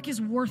 the work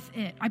is worth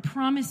it. I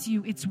promise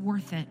you it's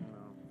worth it.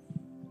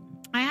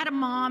 I had a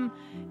mom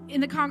in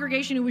the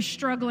congregation who was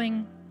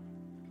struggling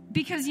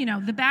because,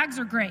 the bags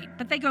are great,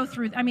 but they go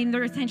through,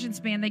 their attention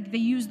span, they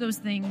use those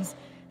things.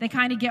 They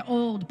kind of get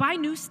old. Buy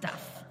new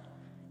stuff.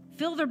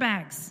 Fill their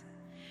bags.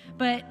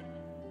 But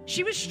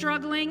she was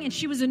struggling and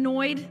she was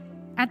annoyed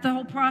at the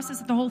whole process,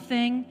 at the whole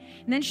thing.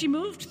 And then she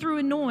moved through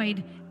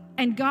annoyed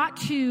and got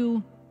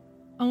to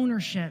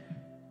ownership.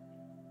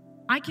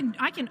 I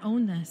can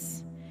own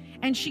this.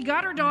 And she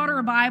got her daughter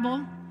a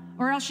Bible,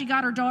 or else she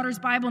got her daughter's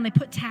Bible and they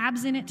put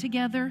tabs in it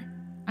together.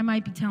 I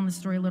might be telling the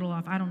story a little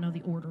off. I don't know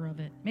the order of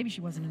it. Maybe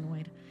she wasn't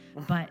annoyed,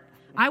 but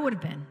I would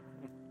have been.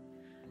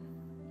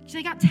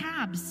 They got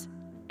tabs.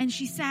 And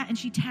she sat and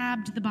she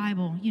tabbed the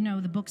Bible,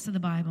 the books of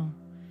the Bible.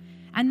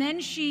 And then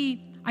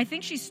I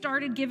think she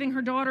started giving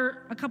her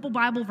daughter a couple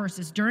Bible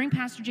verses. During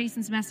Pastor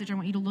Jason's message, I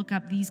want you to look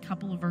up these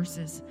couple of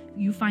verses.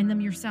 You find them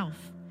yourself.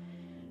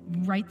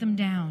 Write them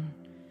down.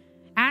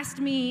 Asked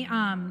me,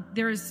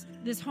 there's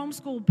this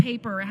homeschool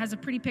paper. It has a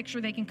pretty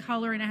picture they can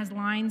color, and it has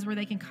lines where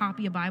they can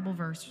copy a Bible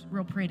verse,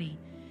 real pretty.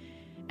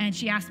 And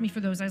she asked me for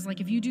those. I was like,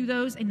 if you do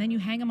those and then you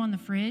hang them on the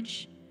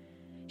fridge.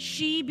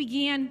 She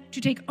began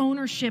to take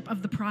ownership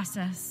of the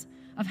process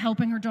of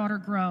helping her daughter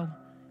grow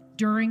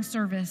during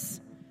service,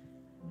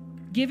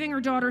 giving her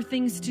daughter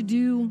things to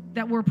do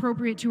that were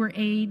appropriate to her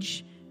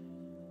age,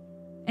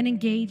 and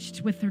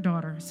engaged with her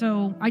daughter.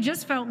 So I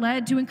just felt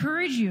led to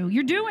encourage you.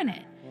 You're doing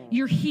it.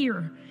 You're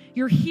here.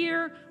 You're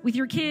here with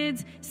your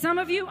kids. Some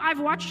of you, I've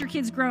watched your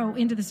kids grow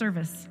into the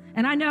service,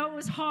 and I know it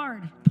was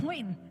hard.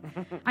 Pointing.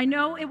 I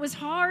know it was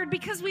hard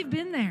because we've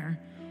been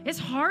there. It's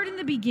hard in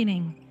the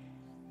beginning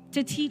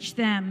to teach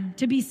them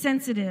to be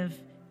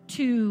sensitive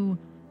to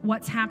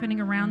what's happening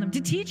around them, to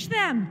teach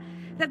them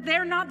that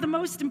they're not the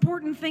most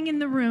important thing in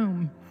the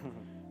room,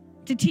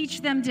 to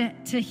teach them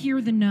to hear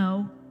the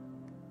no.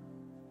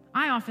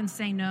 I often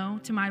say no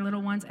to my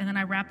little ones, and then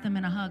I wrap them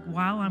in a hug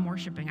while I'm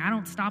worshiping. I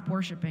don't stop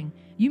worshiping.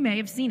 You may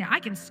have seen it. I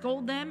can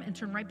scold them and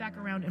turn right back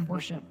around and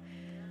worship.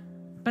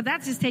 But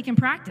that's just taking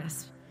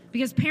practice,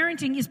 because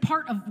parenting is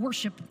part of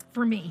worship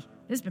for me.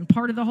 This has been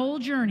part of the whole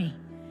journey.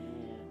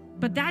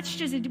 But that's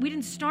just, we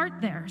didn't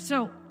start there.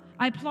 So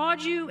I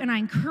applaud you and I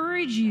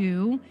encourage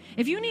you.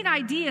 If you need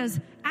ideas,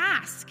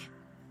 ask.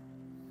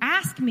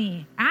 Ask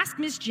me. Ask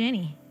Miss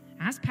Jenny.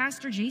 Ask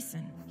Pastor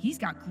Jason. He's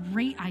got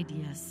great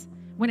ideas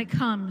when it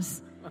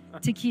comes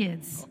to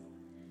kids.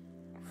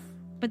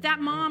 But that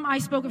mom I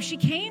spoke of, she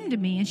came to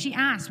me and she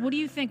asked, what do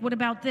you think? What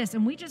about this?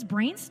 And we just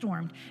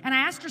brainstormed. And I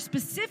asked her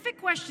specific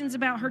questions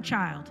about her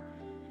child.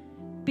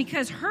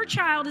 Because her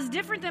child is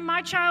different than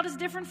my child is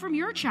different from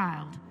your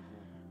child.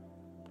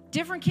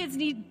 Different kids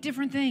need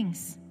different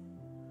things.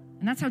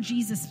 And that's how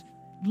Jesus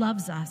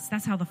loves us.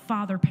 That's how the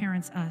Father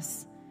parents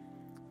us.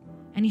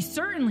 And he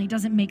certainly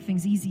doesn't make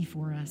things easy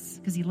for us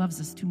because he loves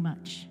us too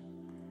much.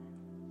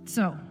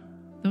 So,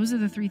 those are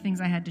the 3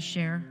 things I had to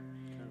share.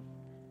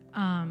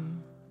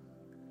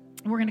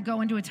 We're going to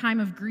go into a time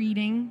of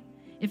greeting.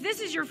 If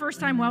this is your first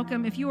time,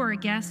 welcome. If you are a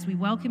guest, we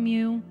welcome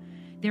you.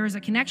 There is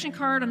a connection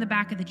card on the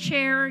back of the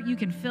chair. You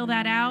can fill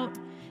that out.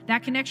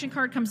 That connection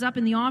card comes up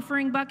in the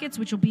offering buckets,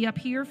 which will be up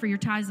here for your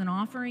tithes and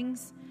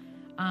offerings.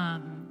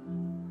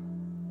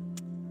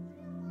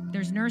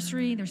 There's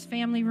nursery, there's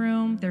family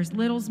room, there's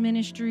littles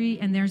ministry,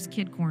 and there's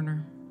kid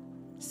corner.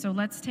 So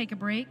let's take a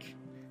break.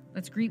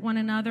 Let's greet one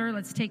another.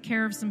 Let's take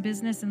care of some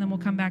business, and then we'll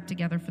come back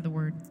together for the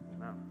word.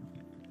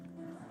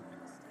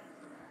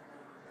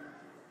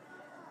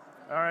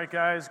 All right,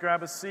 guys,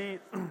 grab a seat.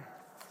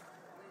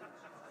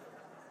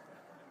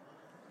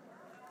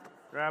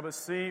 Grab a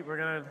seat. We're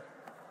going to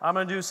I'm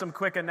going to do some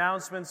quick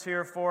announcements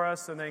here for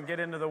us and then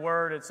get into the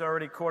Word. It's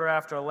already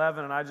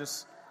 11:15, and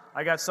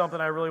I got something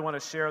I really want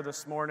to share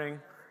this morning.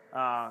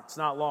 It's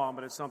not long,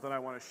 but it's something I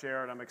want to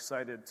share, and I'm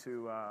excited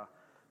to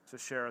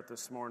share it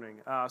this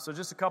morning. So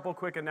just a couple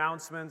quick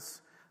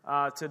announcements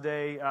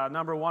today.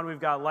 Number one,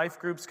 we've got life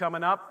groups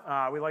coming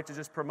up. We like to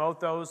just promote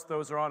those.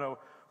 Those are on a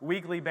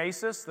weekly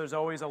basis. There's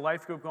always a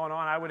life group going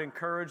on. I would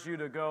encourage you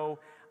to go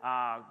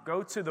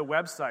to the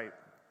website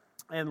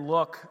and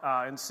look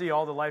and see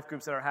all the life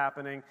groups that are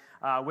happening.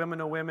 Women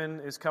to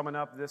Women is coming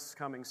up this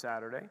coming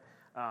Saturday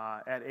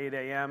at 8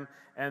 a.m.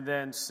 And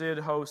then Sid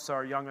hosts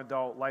our young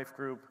adult life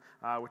group,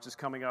 which is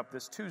coming up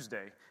this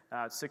Tuesday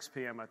at 6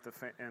 p.m.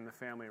 in the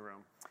family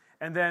room.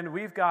 And then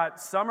we've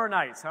got summer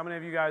nights. How many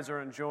of you guys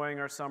are enjoying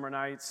our summer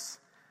nights?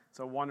 It's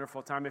a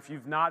wonderful time. If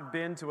you've not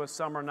been to a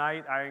summer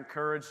night, I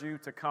encourage you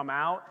to come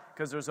out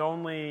because there's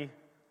only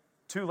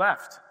 2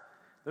 left.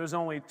 There's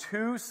only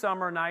 2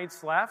 summer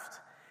nights left.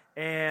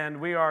 And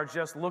we are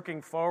just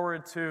looking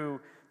forward to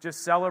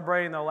just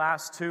celebrating the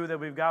last 2 that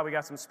we've got. We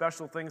got some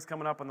special things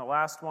coming up on the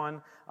last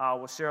one.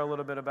 We'll share a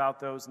little bit about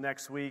those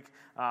next week.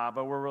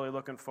 But we're really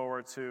looking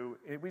forward to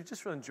it. We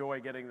just really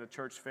enjoy getting the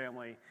church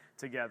family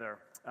together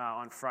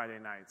on Friday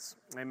nights.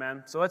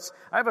 Amen. So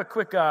I have a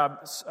quick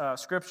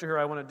scripture here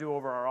I want to do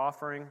over our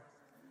offering.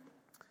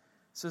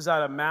 This is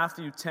out of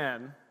Matthew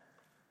 10.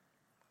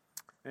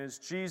 And it's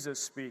Jesus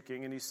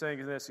speaking. And he's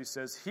saying this. He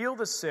says, "Heal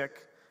the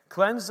sick,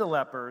 cleanse the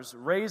lepers,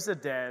 raise the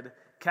dead,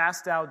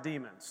 cast out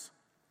demons."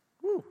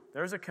 Woo,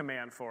 there's a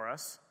command for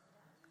us.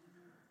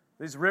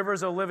 These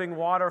rivers of living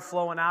water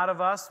flowing out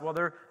of us, well,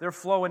 they're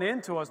flowing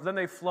into us, then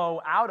they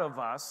flow out of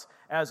us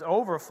as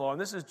overflow. And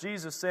this is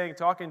Jesus saying,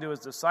 talking to his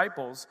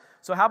disciples.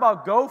 So how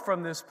about go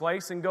from this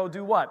place and go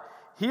do what?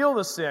 Heal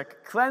the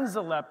sick, cleanse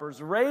the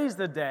lepers, raise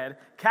the dead,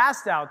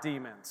 cast out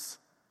demons.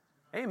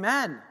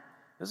 Amen.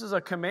 This is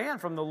a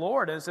command from the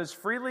Lord. And it says,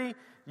 freely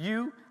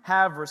you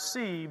have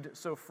received,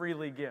 so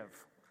freely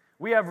give.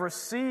 We have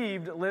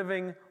received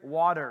living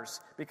waters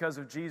because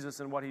of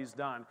Jesus and what he's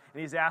done.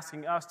 And he's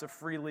asking us to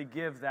freely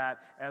give that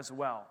as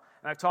well.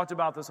 And I've talked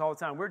about this all the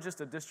time. We're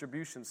just a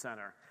distribution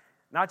center.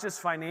 Not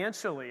just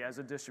financially as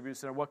a distribution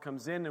center, what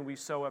comes in and we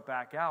sow it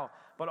back out,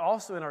 but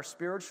also in our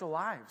spiritual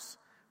lives.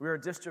 We're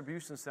a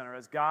distribution center.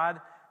 As God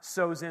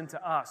sows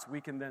into us,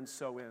 we can then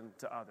sow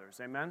into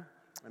others. Amen?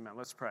 Amen.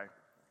 Let's pray.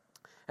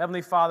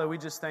 Heavenly Father, we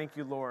just thank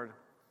you, Lord.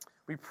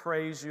 We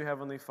praise you,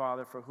 Heavenly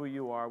Father, for who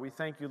you are. We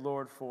thank you,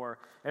 Lord, for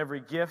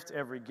every gift,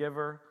 every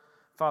giver.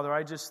 Father,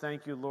 I just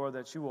thank you, Lord,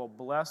 that you will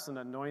bless and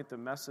anoint the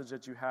message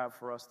that you have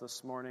for us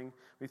this morning.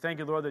 We thank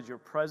you, Lord, that your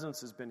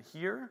presence has been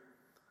here.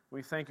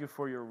 We thank you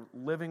for your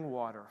living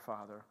water,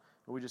 Father.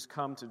 And we just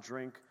come to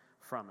drink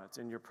from it.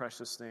 In your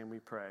precious name we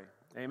pray.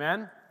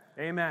 Amen?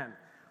 Amen.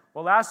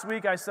 Well, last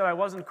week I said I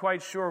wasn't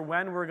quite sure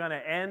when we're going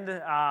to end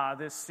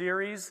this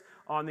series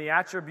on the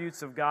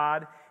attributes of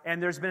God.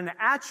 And there's been an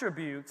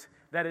attribute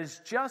that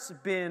has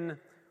just been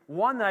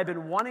one that I've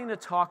been wanting to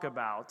talk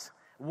about.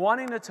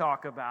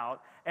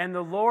 And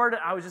the Lord,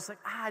 I was just like,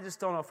 I just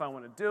don't know if I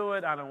want to do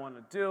it. I don't want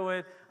to do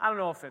it. I don't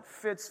know if it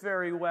fits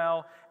very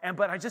well.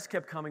 But I just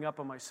kept coming up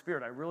on my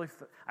spirit.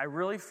 I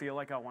really feel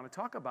like I want to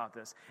talk about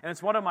this. And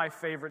it's one of my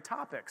favorite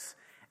topics.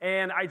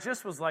 And I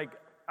just was like,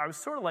 I was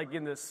sort of like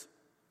in this,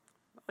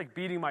 not like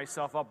beating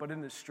myself up, but in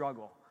this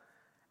struggle.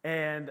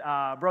 And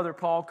Brother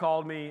Paul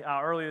called me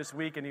earlier this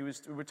week, and we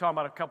were talking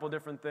about a couple of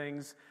different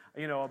things,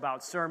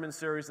 about sermon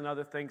series and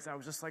other things. And I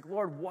was just like,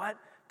 Lord, what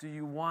do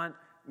you want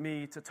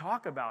me to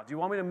talk about? Do you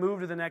want me to move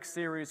to the next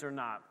series or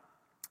not?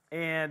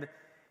 And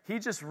he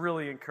just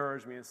really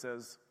encouraged me and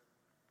says,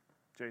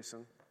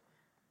 Jason,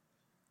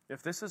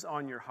 if this is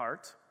on your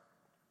heart,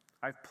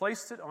 I've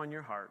placed it on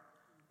your heart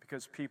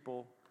because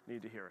people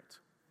need to hear it.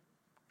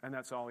 And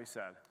that's all he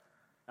said.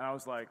 And I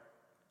was like,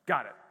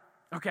 got it.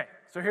 Okay,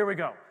 so here we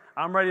go.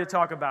 I'm ready to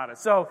talk about it.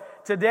 So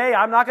today,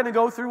 I'm not going to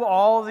go through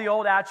all the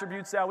old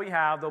attributes that we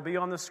have. They'll be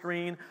on the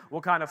screen. We'll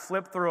kind of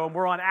flip through them.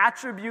 We're on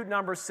attribute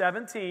number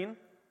 17.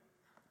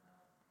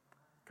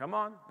 Come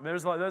on.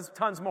 There's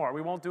tons more.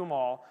 We won't do them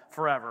all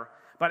forever.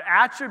 But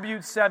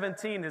attribute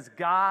 17 is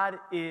God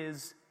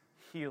is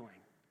healing.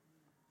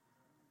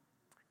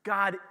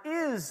 God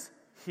is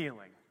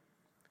healing.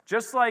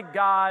 Just like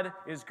God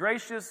is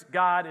gracious,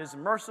 God is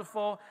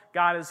merciful,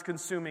 God is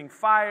consuming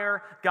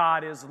fire,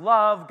 God is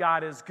love,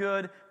 God is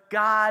good,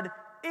 God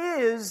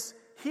is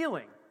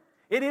healing.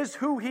 It is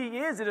who he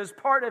is. It is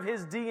part of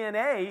his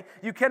DNA.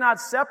 You cannot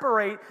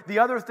separate the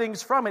other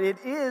things from it. It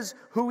is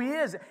who he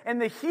is.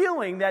 And the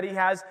healing that he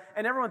has,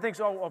 and everyone thinks,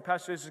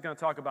 Pastor Jason is going to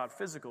talk about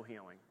physical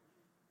healing.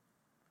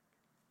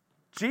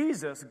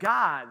 Jesus,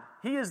 God,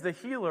 he is the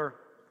healer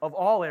of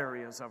all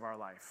areas of our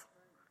life.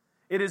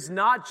 It is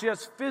not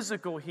just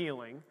physical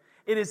healing.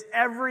 It is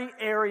every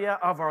area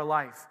of our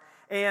life.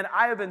 And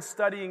I have been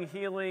studying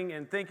healing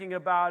and thinking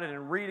about it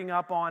and reading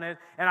up on it.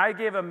 And I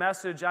gave a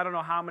message, I don't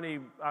know how many,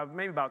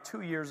 maybe about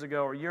 2 years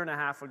ago or a year and a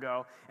half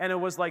ago. And it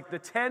was like the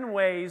 10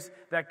 ways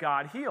that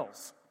God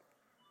heals.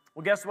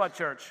 Well, guess what,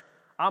 church?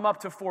 I'm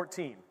up to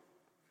 14.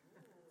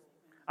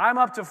 I'm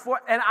up to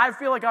 4, and I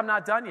feel like I'm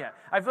not done yet.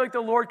 I feel like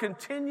the Lord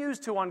continues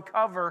to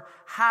uncover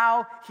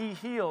how He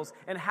heals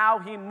and how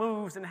He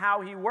moves and how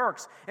He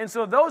works. And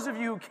so those of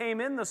you who came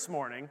in this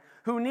morning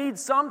who need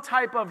some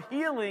type of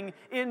healing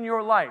in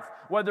your life,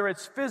 whether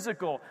it's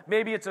physical,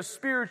 maybe it's a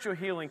spiritual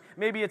healing,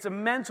 maybe it's a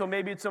mental,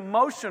 maybe it's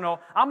emotional,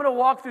 I'm going to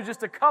walk through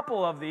just a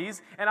couple of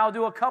these, and I'll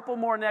do a couple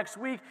more next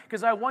week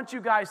because I want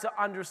you guys to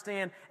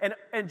understand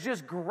and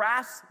just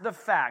grasp the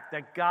fact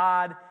that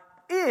God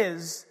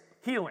is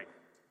healing.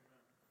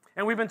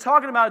 And we've been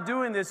talking about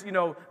doing this,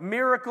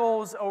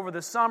 miracles over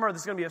the summer.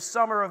 This is going to be a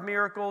summer of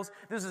miracles.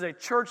 This is a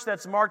church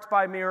that's marked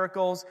by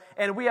miracles.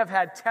 And we have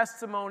had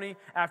testimony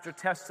after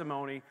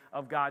testimony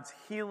of God's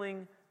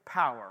healing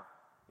power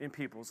in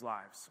people's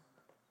lives.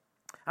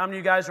 How many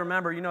of you guys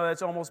remember,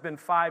 that's almost been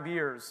 5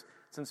 years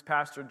since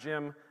Pastor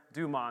Jim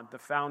Dumont, the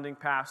founding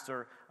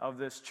pastor of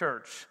this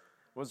church,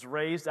 was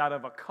raised out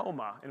of a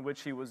coma in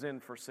which he was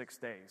in for 6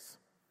 days.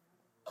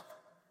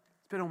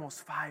 It's been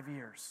almost 5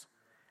 years.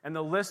 And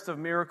the list of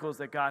miracles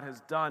that God has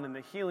done and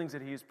the healings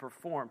that He's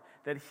performed,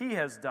 that He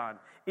has done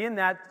in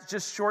that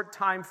just short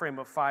time frame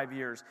of 5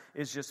 years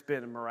has just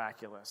been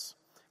miraculous.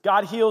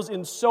 God heals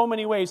in so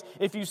many ways.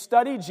 If you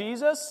study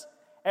Jesus,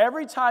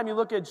 every time you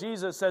look at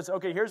Jesus, it says,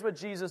 okay, here's what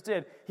Jesus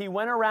did. He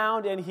went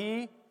around and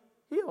He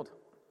healed.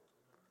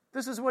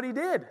 This is what He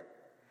did.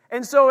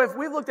 And so if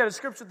we looked at a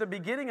scripture at the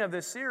beginning of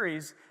this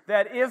series,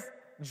 that if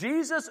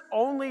Jesus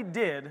only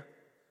did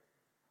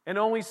and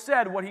only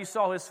said what He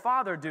saw His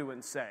Father do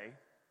and say,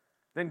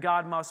 then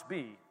God must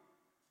be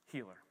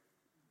healer.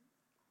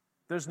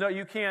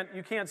 You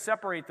can't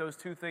separate those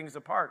two things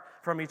apart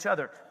from each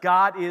other.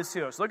 God is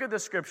healer. So look at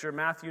this scripture,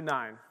 Matthew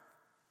 9,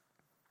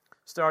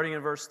 starting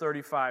in verse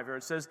 35 here.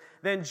 It says,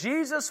 "Then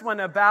Jesus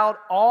went about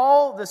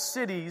all the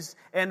cities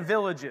and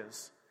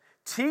villages,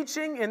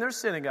 teaching in their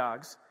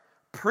synagogues,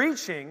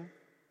 preaching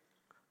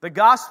the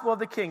gospel of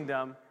the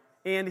kingdom,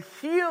 and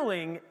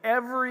healing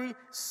every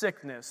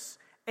sickness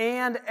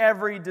and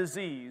every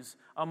disease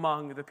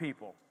among the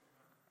people."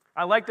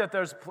 I like that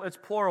it's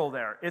plural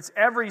there. It's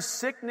every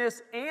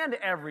sickness and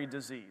every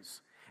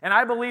disease. And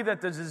I believe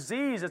that the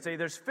disease,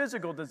 there's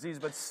physical disease,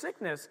 but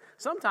sickness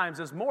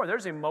sometimes is more.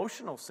 There's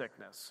emotional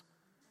sickness.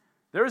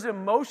 There's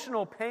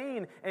emotional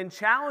pain and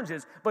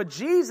challenges. But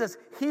Jesus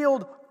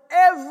healed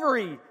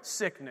every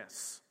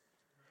sickness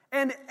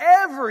and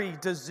every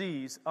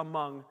disease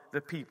among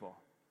the people.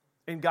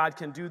 And God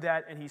can do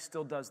that, and He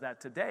still does that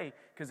today.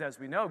 Because as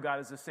we know, God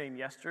is the same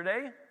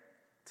yesterday,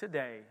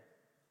 today,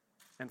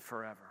 and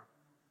forever.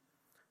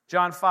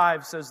 John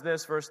 5 says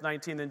this, verse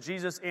 19, "Then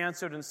Jesus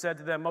answered and said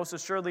to them, 'Most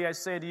assuredly I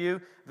say to you,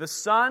 the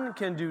Son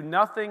can do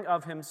nothing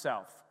of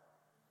Himself,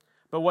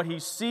 but what He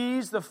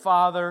sees the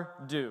Father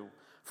do.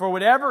 For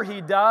whatever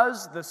He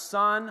does, the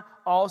Son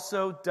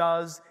also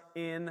does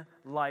in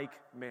like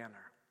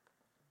manner.'"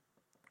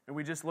 And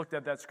we just looked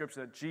at that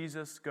scripture that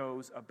Jesus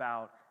goes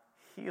about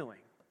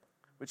healing,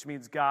 which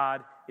means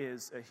God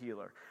is a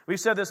healer. We've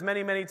said this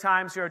many, many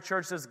times here at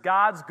church, says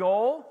God's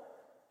goal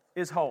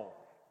is whole.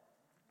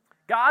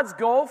 God's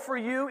goal for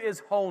you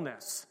is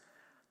wholeness.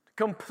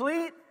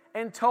 Complete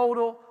and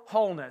total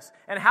wholeness.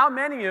 And how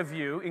many of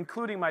you,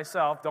 including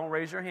myself, don't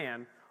raise your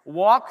hand,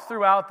 walk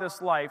throughout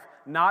this life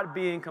not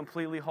being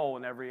completely whole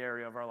in every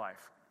area of our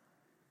life?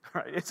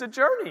 Right? It's a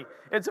journey.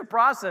 It's a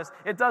process.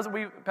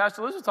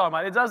 Pastor Liz was talking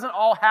about it. It doesn't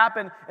all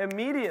happen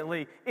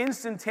immediately,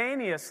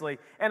 instantaneously.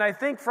 And I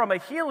think from a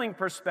healing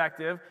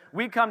perspective,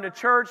 we come to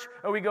church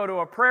or we go to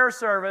a prayer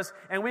service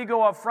and we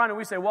go up front and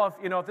we say, well,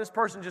 if this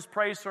person just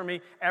prays for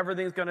me,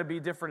 everything's going to be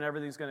different,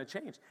 everything's going to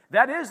change.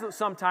 That is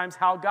sometimes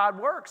how God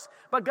works.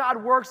 But God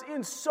works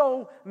in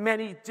so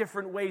many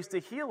different ways to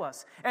heal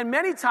us. And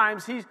many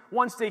times He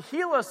wants to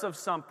heal us of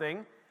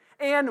something,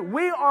 and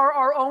we are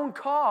our own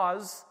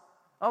cause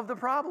of the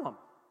problem.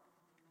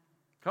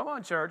 Come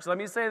on, church, let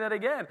me say that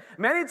again.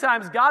 Many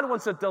times God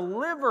wants to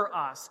deliver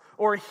us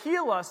or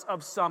heal us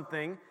of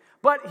something,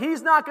 but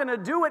He's not going to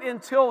do it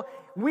until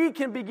we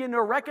can begin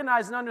to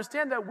recognize and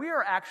understand that we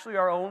are actually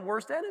our own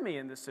worst enemy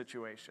in this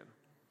situation.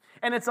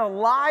 And it's a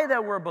lie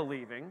that we're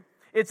believing.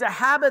 It's a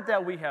habit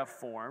that we have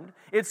formed.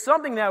 It's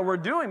something that we're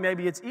doing.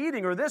 Maybe it's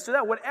eating or this or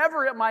that.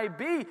 Whatever it might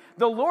be,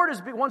 the Lord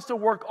wants to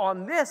work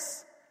on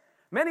this.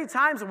 Many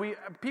times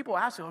people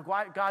ask me,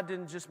 why God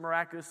didn't just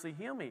miraculously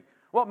heal me?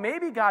 Well,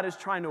 maybe God is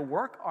trying to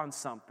work on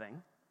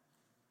something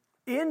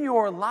in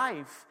your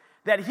life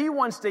that He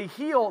wants to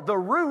heal the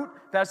root.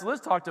 Pastor Liz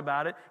talked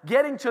about it,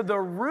 getting to the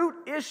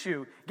root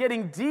issue,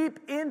 getting deep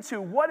into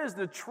what is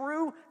the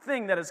true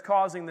thing that is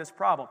causing this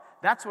problem.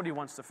 That's what He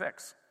wants to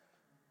fix.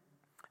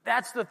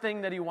 That's the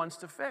thing that He wants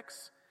to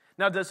fix.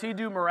 Now, does He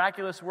do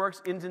miraculous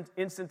works,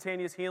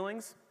 instantaneous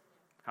healings?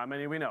 How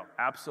many we know?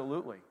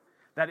 Absolutely.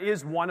 That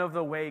is one of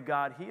the ways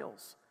God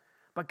heals.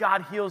 But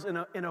God heals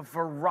in a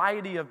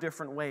variety of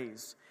different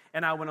ways.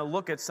 And I want to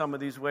look at some of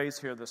these ways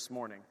here this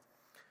morning.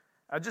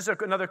 Just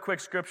another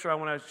quick scripture I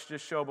want to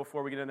just show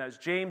before we get into that is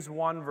James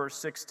 1, verse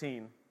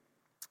 16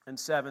 and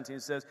 17.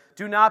 It says,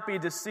 "Do not be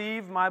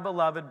deceived, my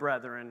beloved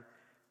brethren."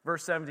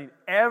 Verse 17,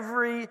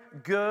 "Every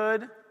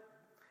good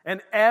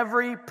And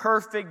every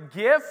perfect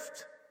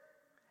gift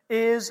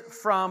is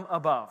from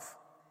above.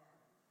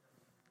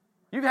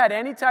 You've had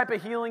any type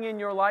of healing in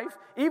your life,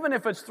 even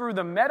if it's through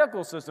the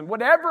medical system,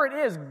 whatever it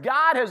is,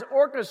 God has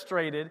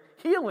orchestrated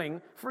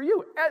healing for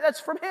you.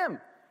 That's from Him.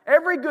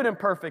 Every good and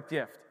perfect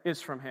gift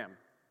is from Him.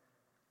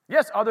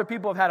 Yes, other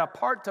people have had a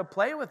part to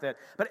play with it,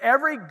 but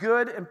every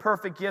good and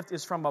perfect gift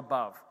is from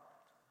above.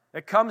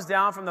 It comes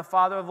down from the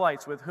Father of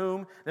lights, with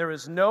whom there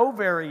is no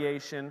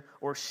variation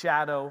or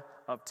shadow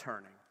of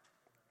turning.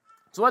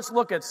 So let's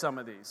look at some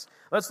of these.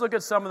 Let's look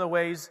at some of the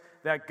ways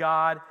that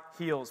God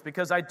heals,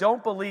 because I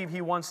don't believe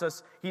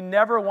He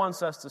never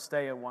wants us to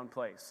stay in one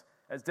place.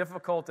 As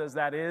difficult as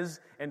that is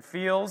and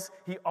feels,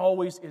 He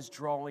always is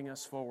drawing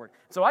us forward.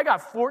 So I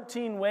got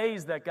 14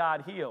 ways that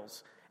God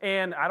heals.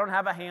 And I don't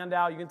have a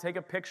handout. You can take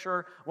a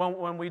picture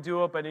when we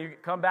do it, but you can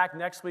come back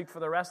next week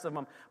for the rest of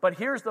them. But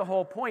here's the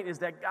whole point, is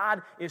that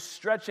God is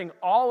stretching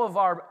all of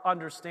our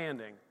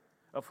understanding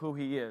of who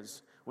He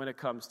is when it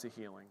comes to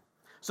healing.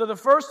 So the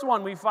first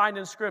one we find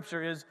in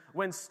Scripture is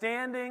when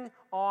standing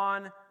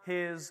on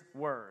His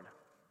Word.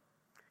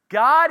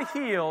 God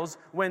heals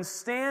when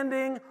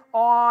standing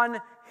on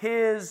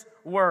His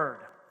Word.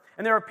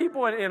 And there are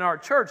people in our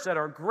church that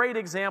are great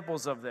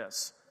examples of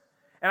this.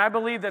 And I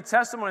believe the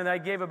testimony that I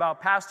gave about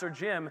Pastor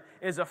Jim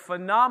is a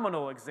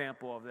phenomenal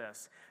example of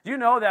this. Do you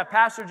know that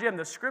Pastor Jim,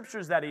 the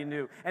Scriptures that he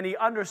knew and he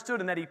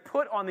understood and that he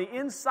put on the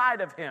inside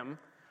of him,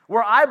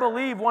 were, I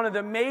believe, one of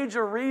the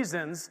major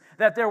reasons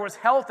that there was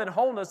health and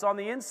wholeness on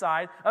the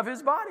inside of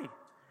his body.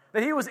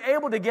 That he was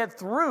able to get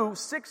through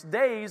 6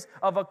 days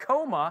of a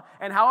coma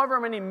and however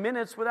many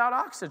minutes without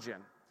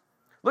oxygen.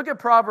 Look at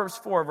Proverbs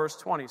 4, verse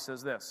 20,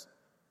 says this.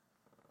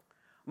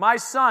 My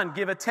son,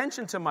 give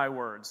attention to my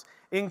words.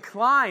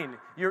 Incline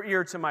your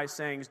ear to my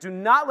sayings. Do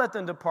not let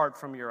them depart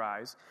from your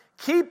eyes.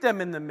 Keep them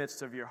in the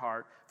midst of your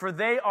heart, for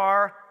they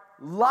are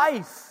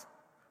life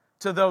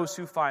to those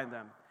who find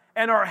them,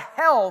 and are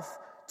health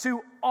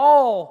to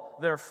all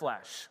their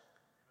flesh.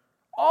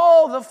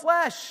 All the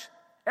flesh.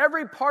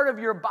 Every part of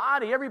your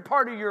body, every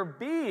part of your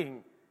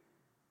being.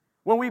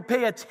 When we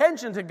pay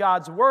attention to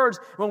God's words,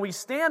 when we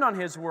stand on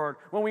His Word,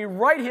 when we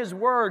write His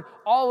Word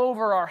all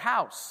over our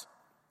house.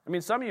 I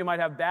mean, some of you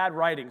might have bad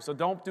writing, so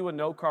don't do a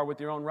note card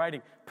with your own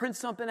writing. Print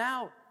something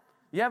out.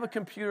 You have a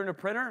computer and a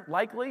printer,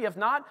 likely. If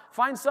not,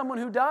 find someone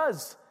who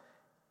does.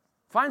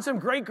 Find some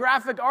great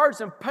graphic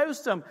arts and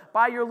post them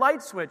by your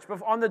light switch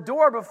on the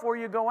door before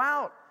you go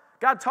out.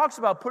 God talks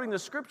about putting the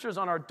Scriptures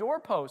on our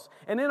doorposts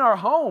and in our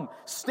home.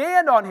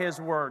 Stand on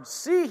His Word,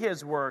 see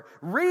His Word,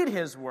 read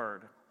His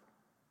Word.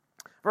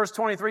 Verse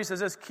 23 says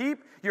this,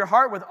 keep your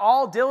heart with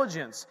all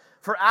diligence,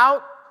 for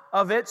out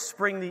of it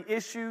spring the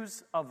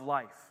issues of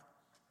life.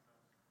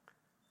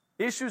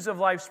 Issues of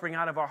life spring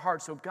out of our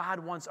hearts, so God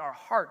wants our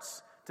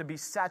hearts to be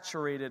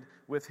saturated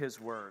with His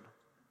Word.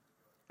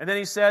 And then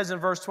He says in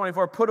verse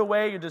 24, put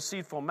away your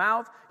deceitful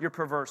mouth, your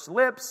perverse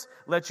lips.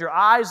 Let your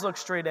eyes look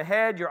straight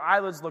ahead, your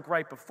eyelids look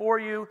right before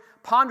you.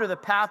 Ponder the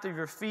path of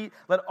your feet.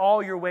 Let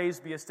all your ways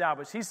be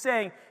established. He's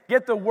saying,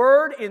 get the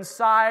Word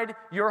inside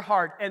your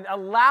heart and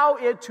allow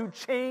it to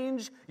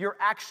change your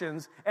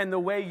actions and the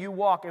way you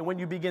walk. And when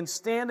you begin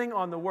standing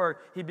on the Word,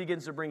 He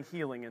begins to bring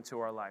healing into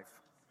our life.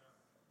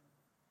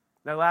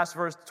 Now, last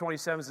verse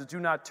 27 says,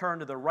 do not turn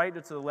to the right or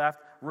to the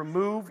left.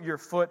 Remove your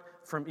foot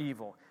from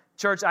evil.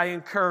 Church, I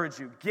encourage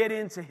you, get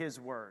into His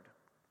Word.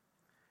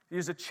 If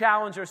there's a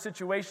challenge or a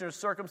situation or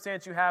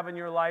circumstance you have in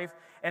your life,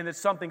 and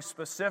it's something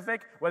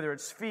specific, whether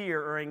it's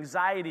fear or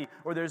anxiety,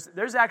 or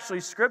there's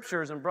actually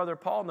scriptures, and Brother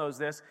Paul knows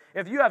this,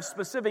 if you have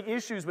specific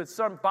issues with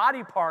some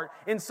body part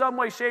in some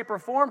way, shape, or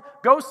form,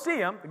 go see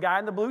him, the guy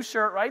in the blue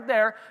shirt right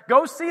there.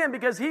 Go see him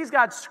because he's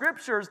got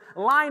scriptures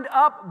lined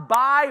up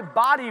by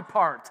body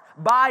part,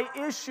 by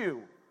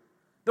issue.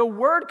 The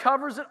Word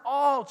covers it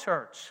all,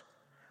 church.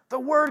 The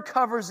Word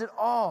covers it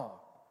all.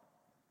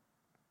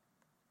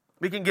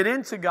 We can get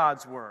into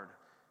God's Word,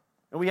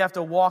 and we have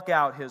to walk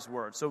out His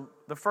Word. So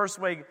the first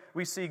way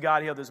we see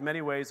God heal, there's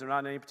many ways, they're not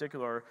in any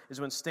particular,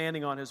 is when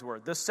standing on His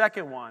Word. The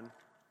second one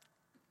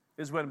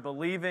is when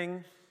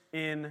believing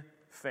in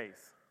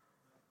faith.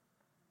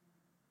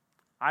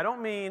 I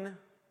don't mean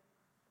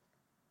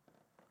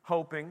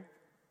hoping.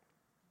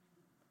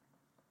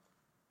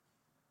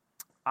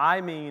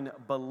 I mean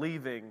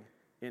believing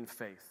in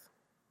faith.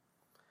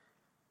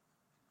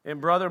 And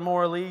Brother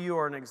Morley, you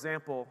are an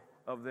example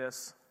of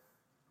this.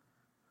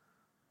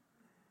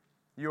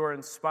 You are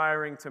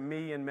inspiring to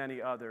me and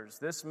many others.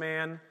 This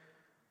man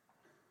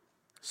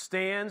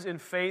stands in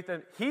faith,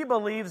 and he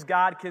believes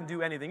God can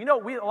do anything. You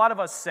know, a lot of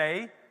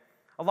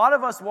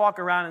us walk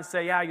around and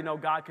say, yeah,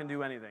 God can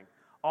do anything.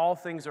 All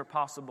things are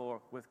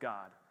possible with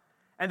God.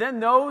 And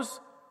then those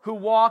who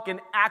walk and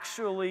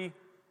actually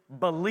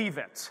believe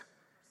it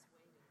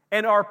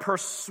and are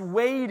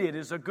persuaded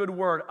is a good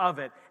word of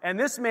it. And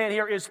this man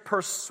here is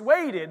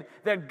persuaded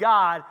that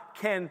God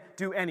can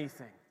do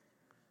anything.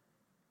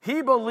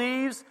 He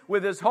believes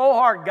with his whole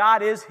heart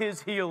God is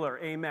his healer.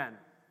 Amen.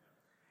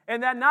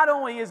 And that not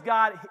only is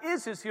God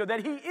is his healer,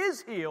 that he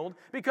is healed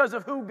because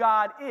of who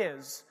God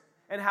is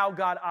and how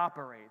God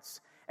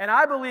operates. And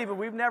I believe, and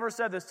we've never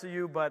said this to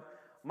you, but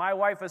my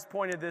wife has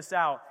pointed this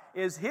out,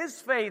 is his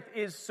faith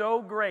is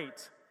so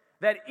great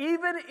that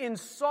even in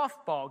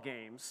softball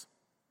games,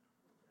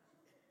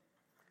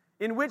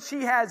 in which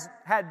he has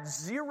had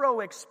zero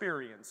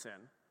experience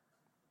in,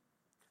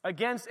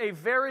 against a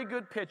very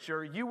good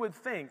pitcher, you would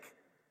think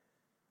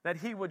that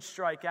he would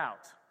strike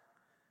out.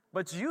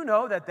 But do you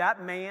know that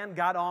that man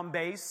got on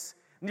base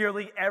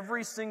nearly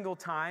every single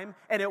time?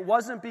 And it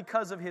wasn't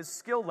because of his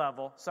skill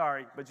level.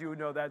 Sorry, but you would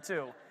know that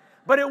too.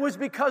 But it was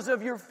because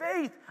of your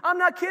faith. I'm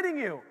not kidding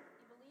you.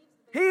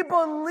 He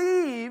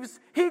believes.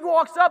 He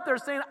walks up there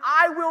saying,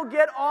 I will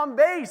get on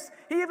base.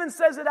 He even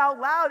says it out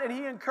loud, and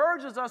he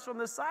encourages us from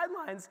the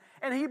sidelines.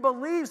 And he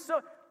believes. So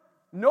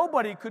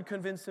nobody could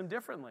convince him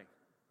differently.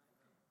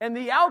 And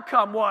the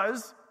outcome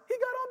was he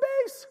got on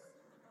base.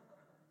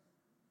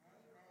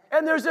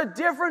 And there's a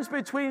difference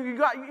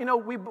between,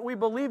 we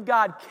believe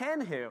God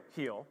can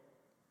heal,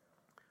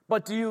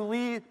 but do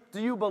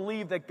you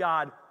believe that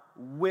God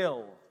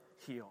will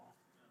heal?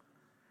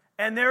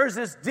 And there's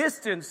this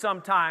distance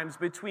sometimes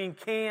between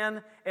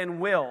can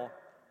and will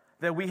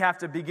that we have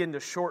to begin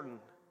to shorten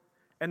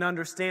and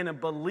understand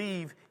and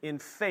believe in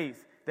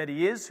faith that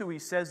he is who he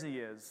says he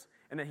is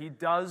and that he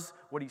does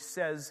what he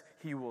says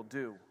he will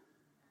do.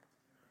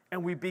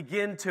 And we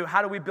begin to,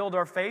 how do we build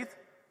our faith?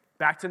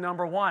 Back to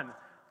number one,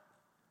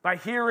 by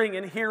hearing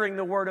and hearing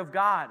the Word of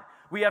God.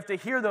 We have to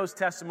hear those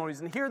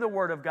testimonies and hear the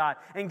Word of God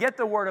and get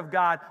the Word of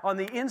God on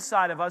the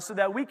inside of us so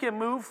that we can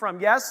move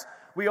from, yes,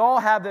 we all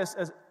have this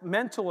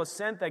mental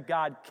assent that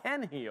God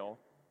can heal.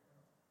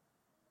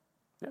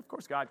 Yeah, of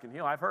course God can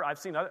heal. I've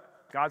seen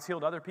God's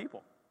healed other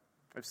people.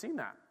 I've seen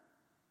that.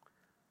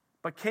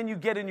 But can you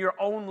get in your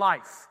own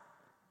life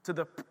to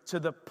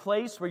the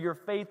place where your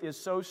faith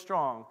is so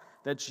strong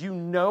that you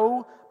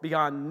know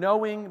beyond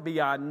knowing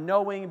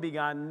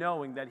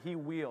that He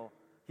will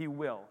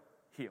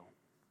heal?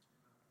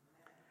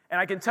 And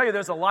I can tell you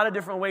there's a lot of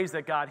different ways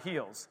that God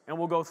heals. And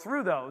we'll go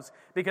through those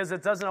because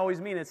it doesn't always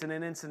mean it's an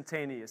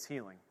instantaneous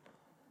healing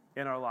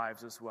in our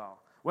lives as well.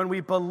 When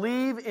we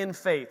believe in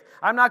faith.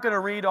 I'm not going to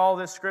read all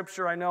this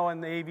scripture. I know in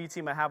the AV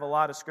team I have a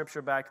lot of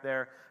scripture back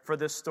there for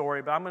this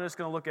story. But I'm just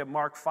going to look at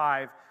Mark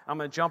 5. I'm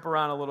going to jump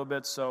around a little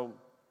bit, so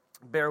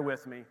bear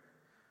with me.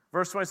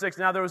 Verse 26,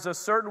 now there was a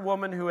certain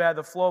woman who had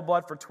the flow of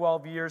blood for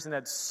 12 years and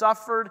had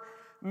suffered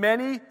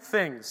many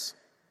things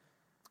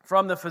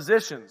from the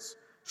physicians.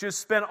 She had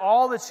spent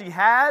all that she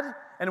had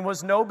and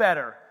was no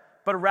better,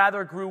 but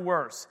rather grew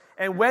worse.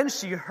 And when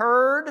she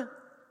heard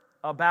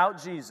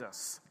about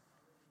Jesus,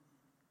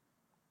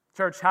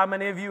 church, how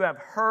many of you have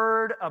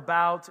heard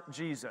about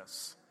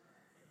Jesus?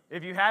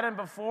 If you hadn't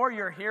before,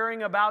 you're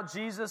hearing about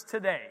Jesus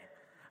today.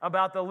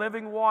 About the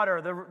living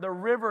water, the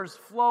rivers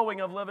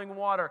flowing of living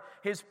water,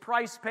 His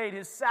price paid,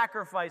 His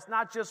sacrifice,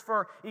 not just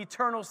for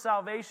eternal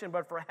salvation,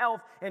 but for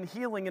health and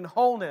healing and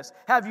wholeness.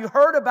 Have you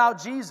heard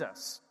about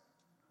Jesus?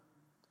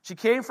 She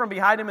came from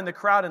behind Him in the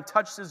crowd and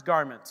touched His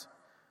garment.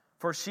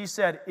 For she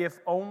said, if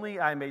only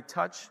I may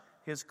touch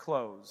His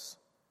clothes,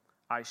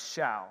 I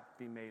shall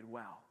be made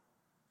well.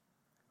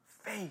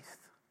 Faith.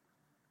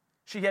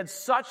 She had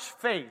such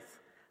faith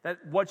that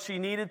what she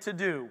needed to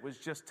do was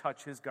just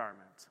touch His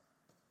garment.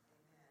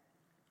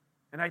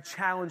 And I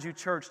challenge you,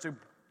 church,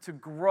 to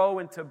grow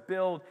and to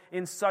build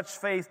in such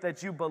faith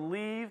that you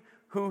believe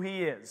who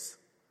He is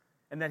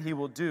and that He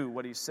will do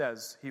what He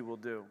says He will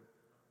do.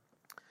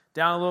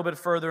 Down a little bit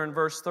further in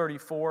verse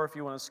 34, if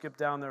you want to skip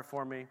down there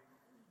for me.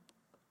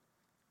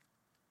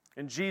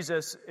 And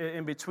Jesus,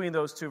 in between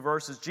those two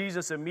verses,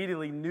 Jesus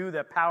immediately knew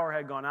that power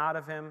had gone out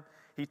of Him.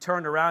 He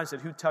turned around and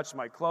said, who touched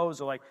my clothes?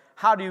 They're like,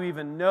 how do you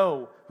even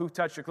know who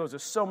touched your clothes?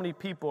 There's so many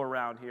people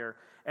around here.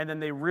 And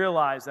then they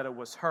realized that it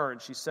was her, and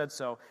she said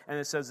so. And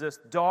it says this,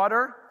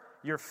 daughter,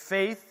 your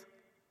faith,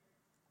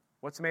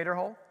 what's made her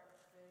whole?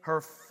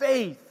 Her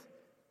faith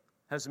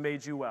has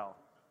made you well.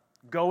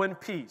 Go in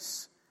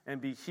peace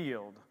and be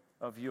healed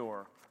of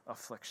your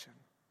affliction.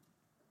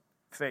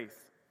 Faith.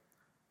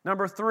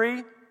 Number 3,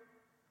 I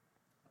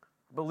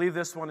believe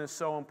this one is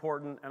so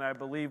important, and I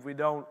believe we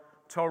don't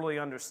totally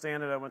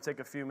understand it. I want to take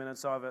a few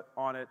minutes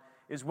on it,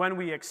 is when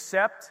we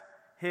accept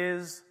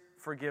His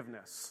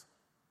forgiveness.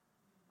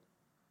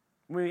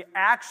 When we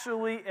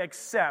actually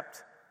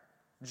accept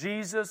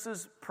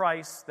Jesus'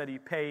 price that He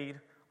paid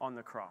on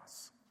the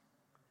cross.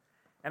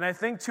 And I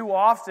think too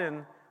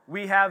often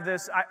we have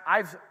this,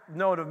 I've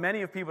known of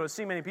many of people, I've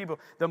seen many people,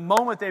 the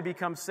moment they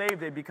become saved,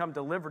 they become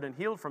delivered and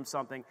healed from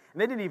something,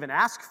 and they didn't even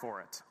ask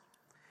for it.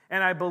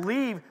 And I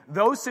believe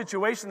those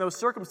situations, those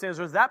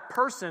circumstances, that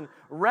person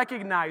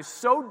recognized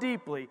so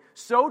deeply,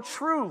 so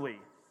truly,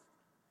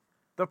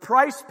 the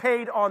price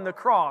paid on the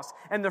cross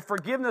and the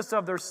forgiveness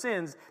of their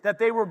sins, that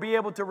they will be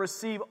able to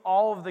receive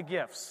all of the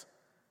gifts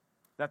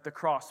that the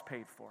cross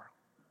paid for.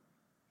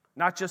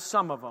 Not just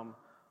some of them,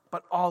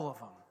 but all of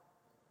them.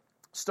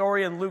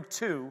 Story in Luke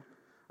 2,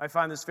 I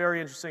find this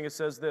very interesting. It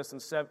says this in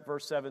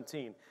verse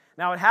 17.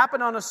 Now it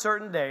happened on a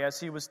certain day as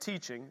He was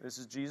teaching, this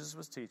is Jesus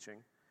was teaching,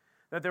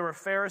 that there were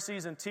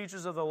Pharisees and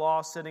teachers of the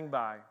law sitting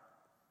by,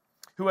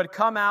 who had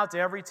come out to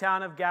every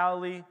town of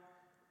Galilee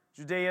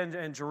Judea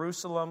and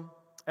Jerusalem.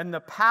 And the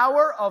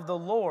power of the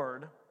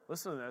Lord,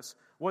 listen to this,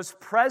 was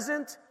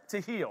present to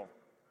heal.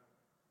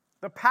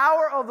 The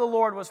power of the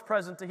Lord was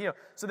present to heal.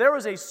 So there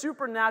was a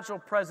supernatural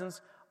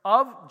presence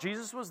of,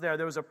 Jesus was there.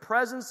 There was a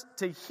presence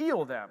to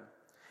heal them.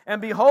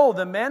 And behold,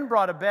 the men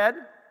brought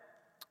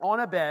on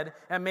a bed,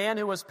 a man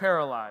who was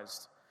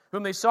paralyzed,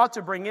 whom they sought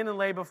to bring in and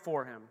lay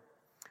before him.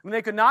 When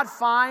they could not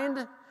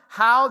find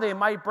how they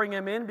might bring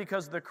him in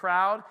because of the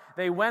crowd,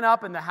 they went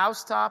up in the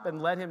housetop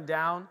and let him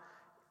down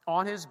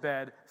on his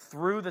bed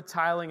through the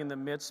tiling in the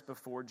midst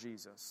before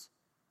Jesus.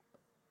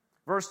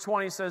 Verse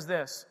 20 says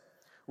this,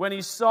 when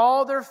he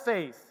saw their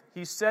faith,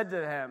 he said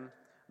to him,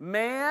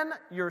 man,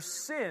 your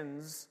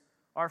sins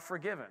are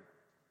forgiven.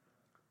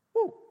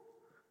 Woo.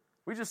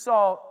 We just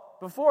saw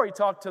before he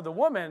talked to the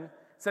woman,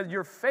 said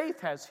your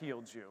faith has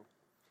healed you.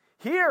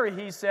 Here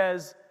he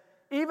says,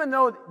 even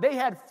though they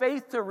had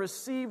faith to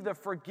receive the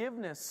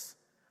forgiveness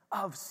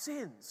of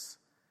sins,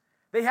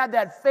 they had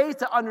that faith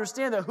to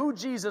understand that who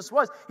Jesus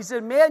was. He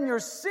said, man, your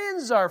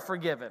sins are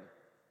forgiven.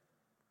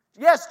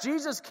 Yes,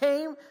 Jesus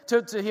came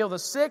to heal the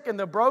sick and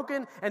the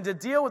broken and to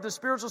deal with the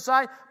spiritual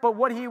side, but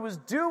what he was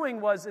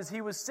doing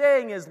he was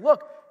saying,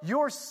 look,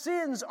 your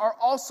sins are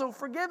also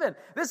forgiven.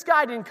 This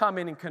guy didn't come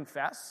in and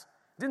confess.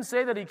 Didn't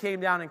say that he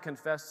came down and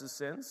confessed his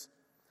sins.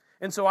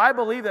 And so I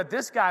believe that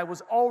this guy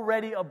was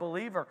already a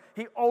believer.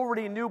 He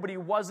already knew, but he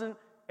wasn't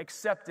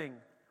accepting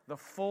the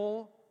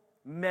full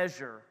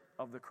measure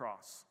of the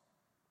cross.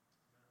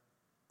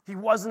 He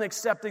wasn't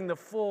accepting the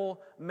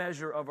full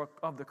measure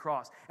of the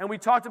cross. And we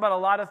talked about a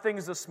lot of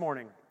things this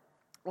morning,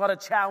 a lot of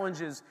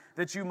challenges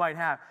that you might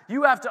have.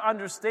 You have to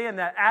understand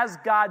that as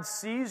God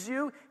sees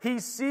you, he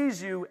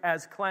sees you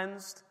as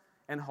cleansed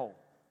and whole.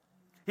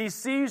 He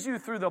sees you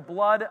through the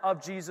blood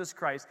of Jesus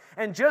Christ.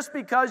 And just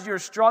because you're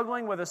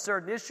struggling with a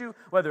certain issue,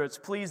 whether it's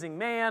pleasing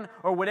man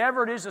or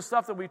whatever it is, the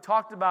stuff that we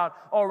talked about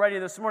already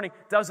this morning,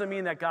 doesn't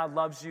mean that God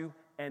loves you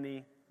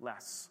any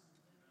less.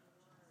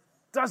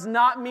 Does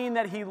not mean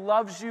that he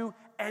loves you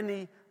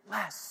any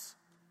less.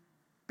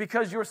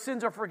 Because your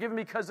sins are forgiven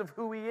because of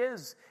who he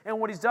is and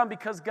what he's done,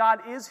 because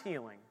God is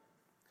healing.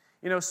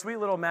 You know, sweet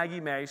little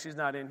Maggie May, she's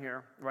not in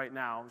here right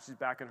now. She's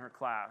back in her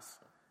class.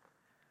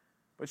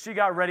 But she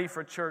got ready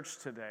for church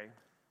today.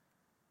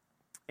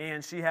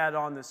 And she has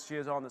on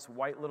this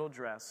white little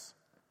dress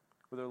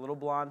with her little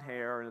blonde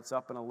hair, and it's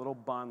up in a little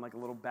bun, like a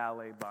little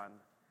ballet bun.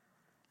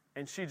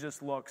 And she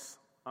just looks,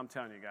 I'm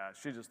telling you guys,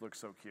 she just looks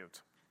so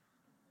cute.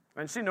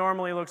 And she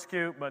normally looks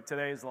cute, but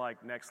today's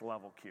like next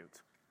level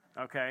cute.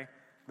 Okay?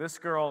 This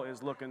girl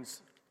is looking,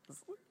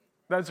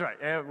 that's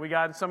right. We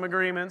got some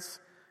agreements.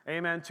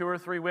 Amen. 2 or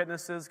 3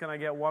 witnesses. Can I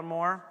get one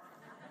more?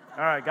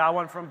 All right, got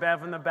one from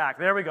Bev in the back.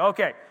 There we go.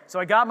 Okay, so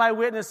I got my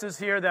witnesses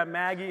here that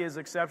Maggie is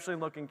exceptionally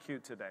looking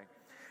cute today.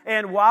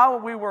 And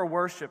while we were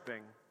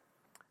worshiping,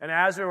 and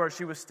as we were,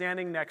 she was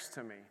standing next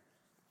to me,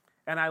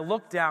 and I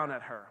looked down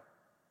at her.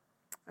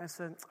 I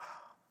said,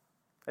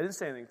 I didn't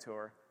say anything to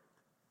her.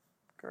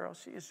 Girl,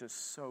 she is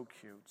just so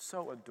cute,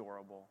 so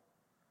adorable.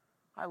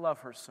 I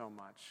love her so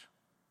much.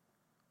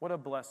 What a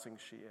blessing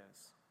she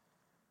is.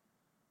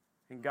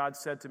 And God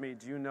said to me,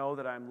 do you know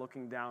that I'm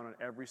looking down on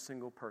every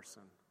single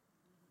person?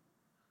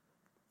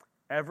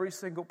 Every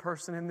single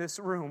person in this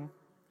room,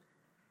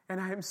 and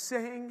I am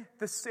saying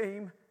the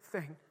same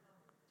thing.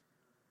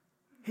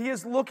 He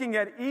is looking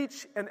at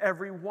each and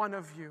every one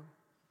of you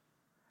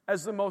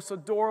as the most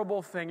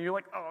adorable thing. You're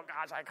like, oh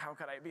gosh, how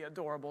could I be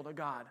adorable to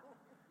God?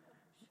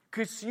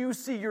 Because you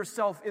see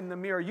yourself in the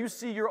mirror. You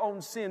see your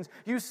own sins.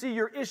 You see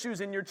your issues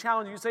and your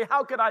challenges. You say,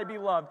 how could I be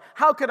loved?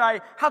 How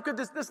could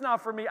this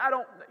not for me?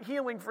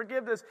 Healing,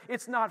 forgiveness,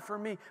 it's not for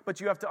me.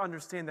 But you have to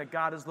understand that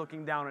God is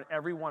looking down at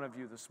every one of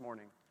you this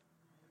morning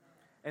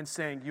and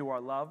saying, you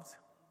are loved,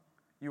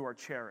 you are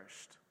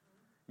cherished,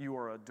 you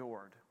are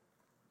adored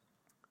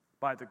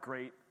by the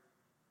great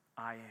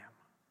I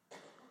am,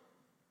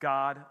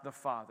 God the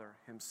Father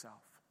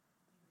himself.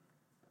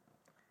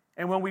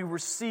 And when we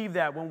receive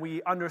that, when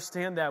we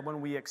understand that, when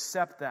we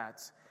accept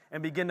that,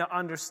 and begin to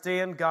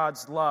understand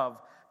God's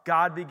love,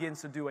 God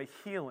begins to do a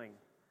healing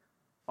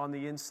on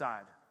the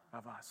inside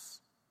of us.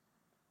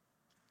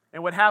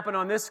 And what happened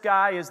on this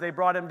guy is they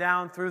brought him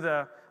down through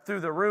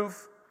the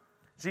roof.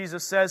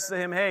 Jesus says to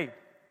him, hey,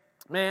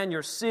 man,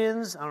 your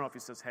sins, I don't know if he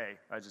says, hey,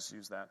 I just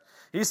used that.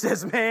 He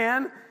says,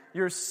 man,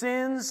 your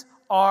sins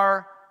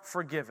are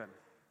forgiven.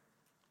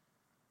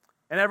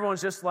 And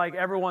everyone's just like,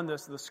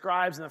 the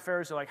scribes and the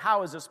Pharisees are like,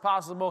 how is this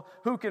possible?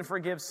 Who can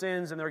forgive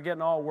sins? And they're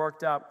getting all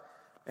worked up.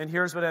 And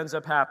here's what ends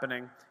up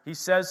happening. He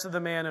says to the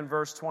man in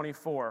verse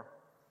 24,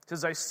 he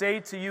says, I say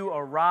to you,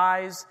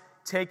 arise,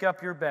 take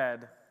up your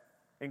bed,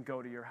 and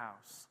go to your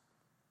house.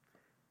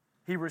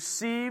 He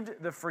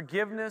received the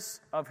forgiveness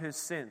of his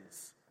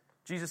sins.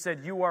 Jesus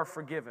said, you are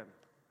forgiven.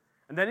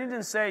 And then he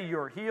didn't say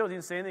you're healed. He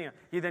didn't say anything.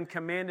 He then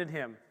commanded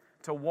him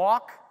to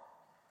walk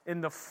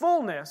in the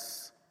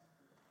fullness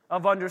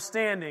of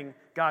understanding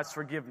God's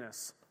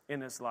forgiveness in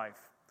his life.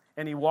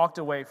 And he walked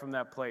away from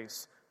that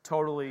place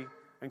totally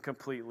and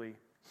completely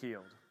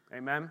healed.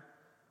 Amen?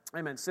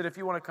 Amen. Sid, if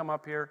you want to come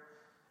up here.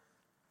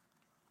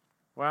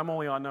 Well, I'm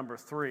only on number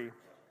 3.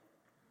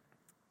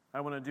 I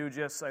want to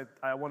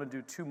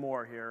do 2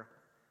 more here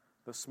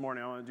this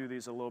morning. I want to do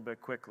these a little bit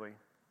quickly.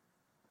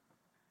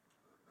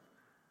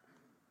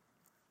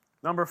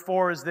 Number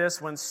 4 is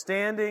this: when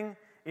standing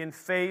in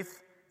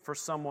faith for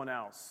someone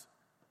else.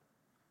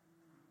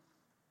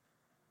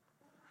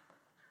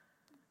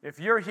 If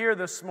you're here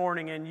this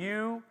morning and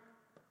you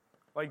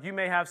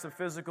may have some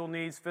physical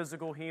needs,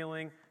 physical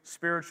healing,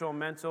 spiritual,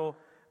 mental,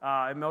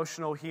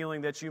 emotional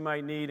healing that you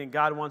might need, and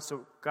God wants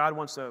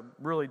to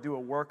really do a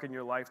work in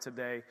your life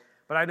today.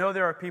 But I know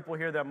there are people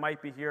here that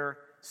might be here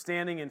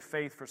standing in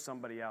faith for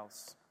somebody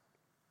else.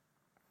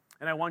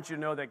 And I want you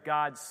to know that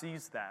God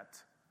sees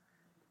that.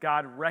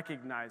 God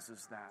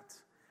recognizes that.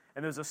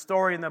 And there's a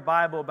story in the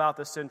Bible about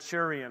the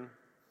centurion. It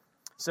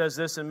says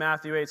this in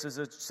Matthew 8. It says,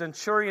 the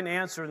centurion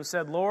answered and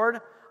said, Lord,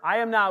 I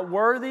am not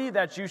worthy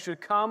that you should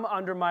come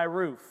under my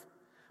roof,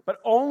 but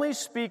only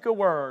speak a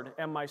word,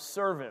 and my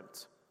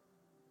servant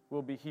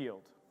will be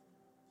healed.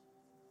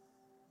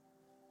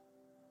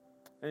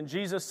 And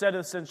Jesus said to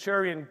the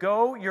centurion,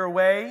 go your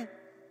way,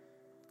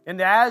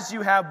 and as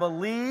you have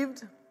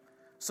believed,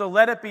 so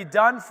let it be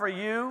done for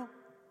you.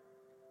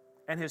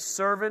 And his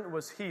servant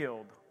was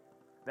healed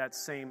that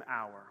same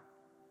hour.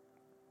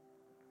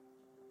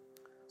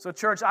 So,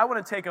 church, I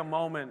want to take a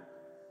moment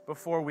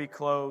before we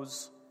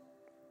close.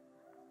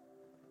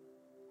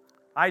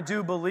 I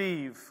do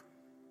believe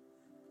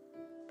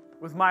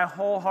with my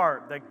whole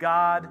heart that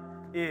God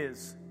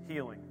is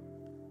healing.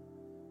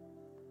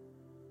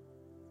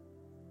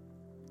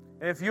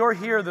 And if you're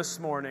here this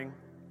morning,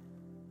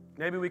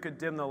 maybe we could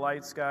dim the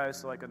lights,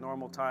 guys, to like a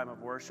normal time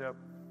of worship.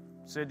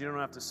 Sid, you don't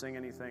have to sing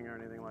anything or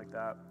anything like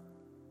that.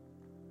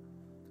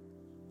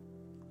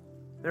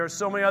 There are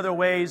so many other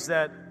ways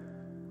that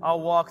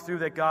I'll walk through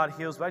that God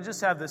heals, but I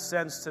just have this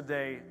sense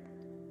today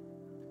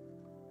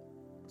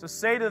to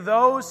say to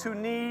those who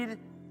need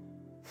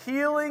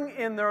healing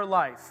in their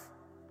life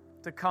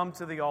to come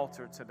to the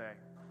altar today.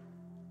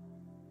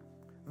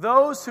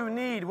 Those who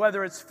need,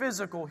 whether it's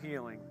physical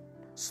healing,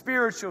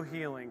 spiritual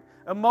healing,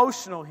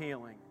 emotional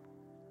healing,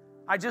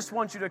 I just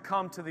want you to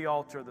come to the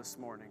altar this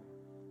morning.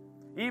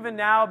 Even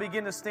now,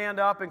 begin to stand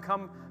up and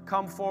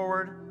come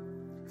forward.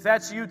 If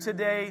that's you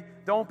today,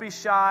 don't be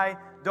shy.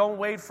 Don't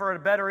wait for a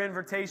better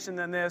invitation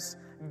than this.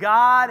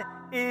 God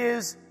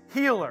is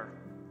healer.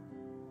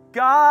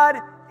 God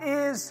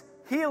is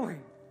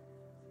healing.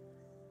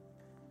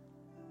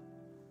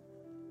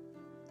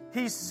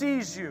 He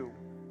sees you.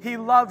 He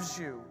loves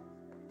you.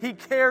 He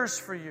cares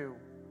for you.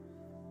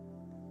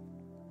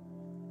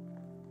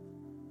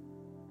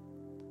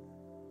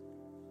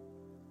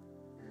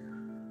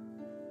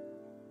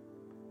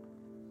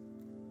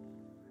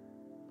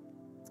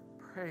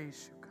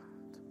 Praise you, God.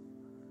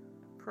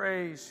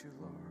 Praise you,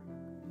 Lord.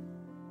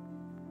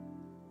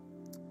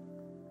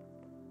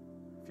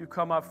 If you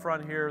come up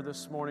front here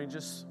this morning,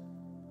 just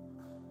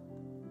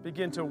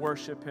begin to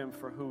worship Him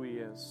for who He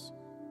is.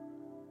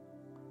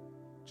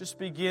 Just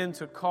begin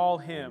to call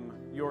Him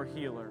your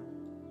healer.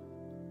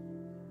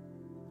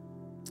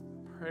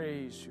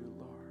 Praise you,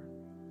 Lord.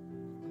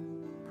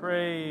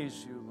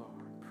 Praise you,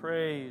 Lord.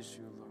 Praise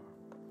you, Lord.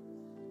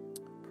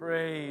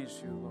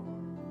 Praise you,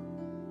 Lord.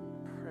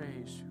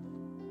 Praise you.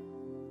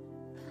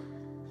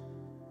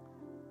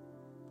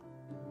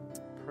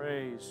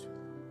 Praise you.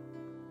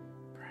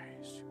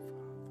 Praise you,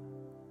 Father.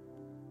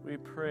 We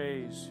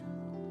praise you.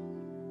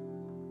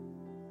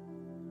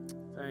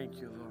 Thank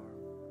you, Lord.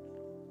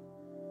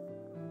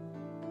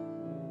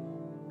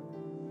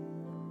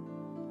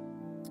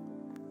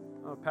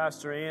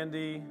 Pastor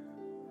Andy,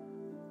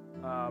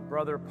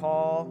 Brother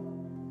Paul,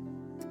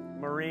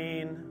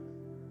 Maureen,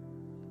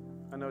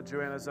 I know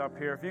Joanna's up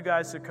here. If you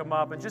guys could come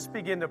up and just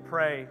begin to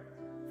pray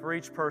for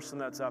each person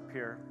that's up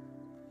here.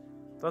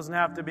 Doesn't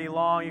have to be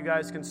long. You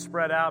guys can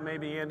spread out.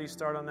 Maybe Andy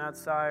start on that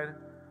side.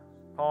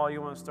 Paul,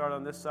 you want to start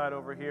on this side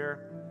over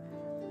here.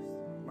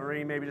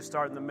 Maureen, maybe just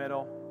start in the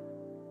middle.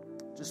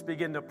 Just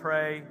begin to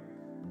pray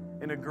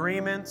in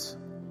agreement.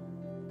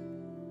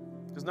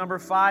 Because number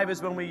 5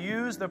 is when we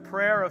use the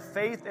prayer of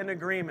faith and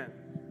agreement.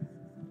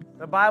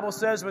 The Bible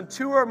says when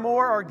 2 or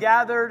more are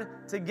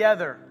gathered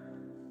together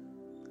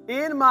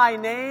in my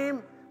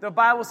name, the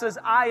Bible says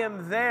I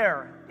am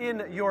there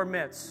in your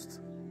midst.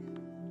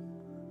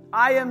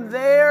 I am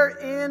there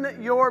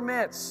in your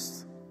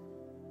midst.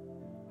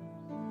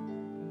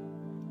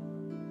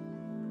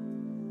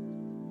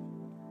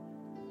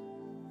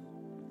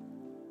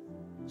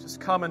 Just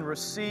come and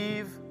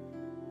receive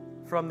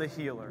from the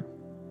healer.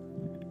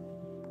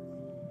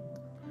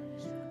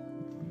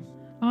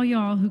 All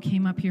y'all who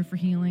came up here for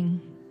healing,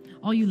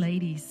 all you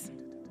ladies,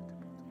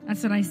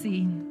 that's what I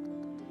see.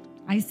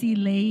 I see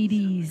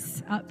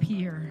ladies up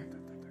here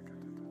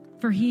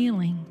for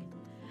healing.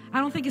 I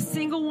don't think a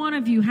single one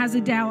of you has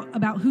a doubt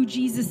about who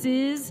Jesus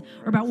is,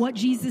 or about what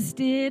Jesus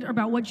did, or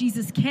about what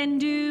Jesus can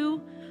do,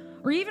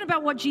 or even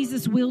about what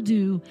Jesus will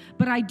do.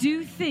 But I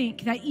do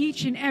think that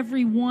each and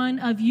every one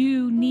of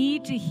you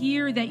need to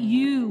hear that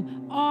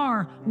you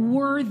are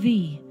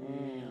worthy.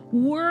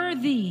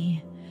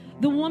 Worthy.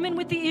 The woman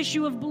with the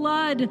issue of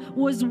blood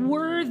was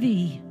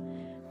worthy,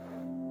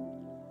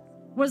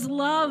 was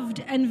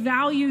loved and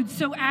valued.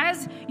 So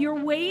as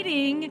you're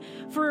waiting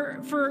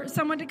for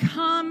someone to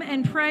come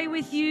and pray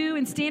with you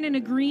and stand in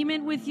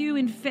agreement with you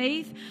in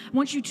faith, I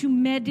want you to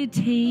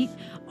meditate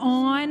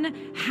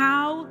on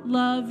how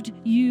loved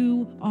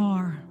you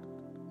are.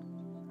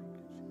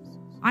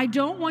 I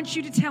don't want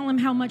you to tell him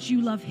how much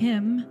you love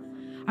him.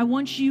 I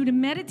want you to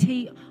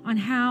meditate on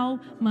how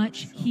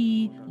much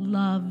he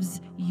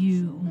loves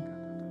you.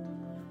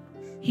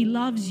 He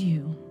loves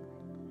you.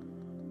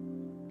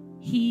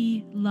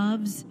 He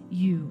loves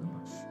you.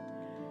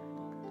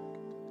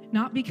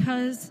 Not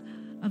because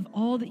of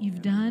all that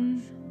you've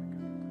done,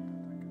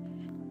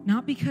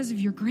 not because of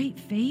your great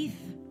faith,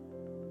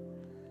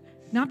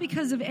 not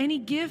because of any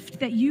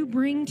gift that you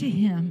bring to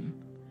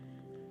him.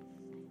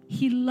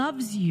 He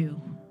loves you.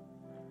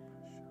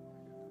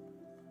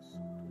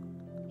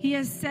 He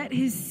has set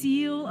his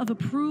seal of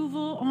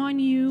approval on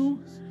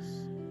you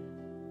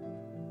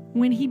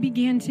when he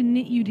began to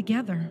knit you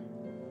together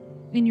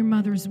in your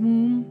mother's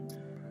womb.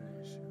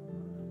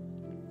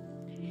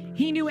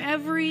 He knew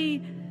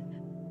every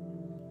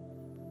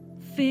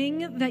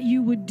thing that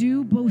you would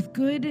do, both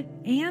good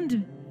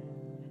and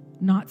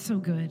not so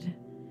good.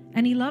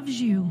 And he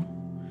loves you.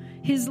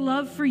 His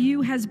love for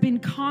you has been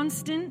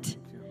constant.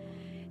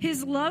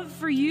 His love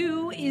for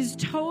you is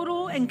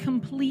total and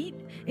complete.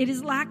 It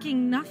is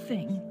lacking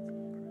nothing.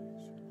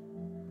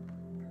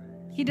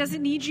 He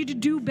doesn't need you to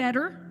do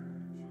better.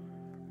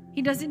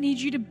 He doesn't need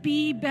you to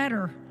be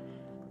better.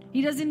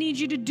 He doesn't need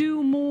you to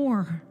do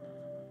more.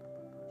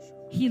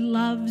 He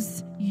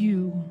loves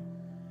you.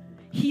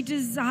 He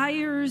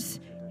desires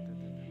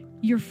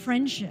your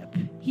friendship.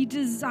 He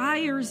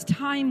desires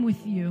time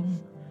with you.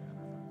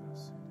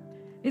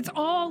 It's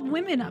all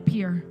women up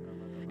here.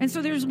 And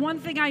so there's one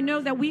thing I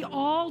know, that we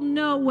all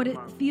know what it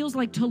feels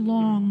like to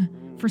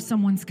long for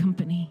someone's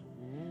company,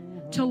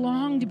 to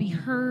long to be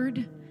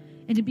heard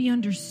and to be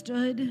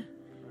understood,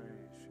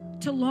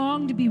 to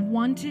long to be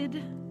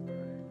wanted,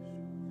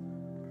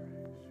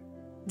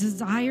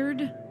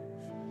 desired.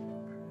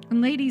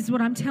 And ladies,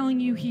 what I'm telling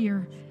you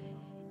here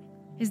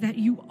is that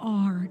you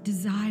are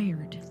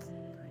desired.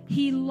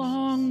 He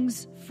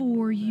longs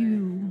for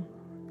you.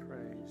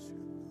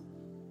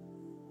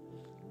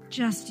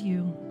 Just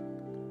you.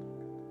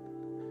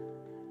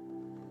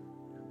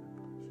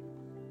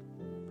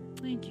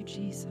 Thank you,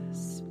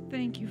 Jesus.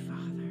 Thank you,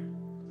 Father.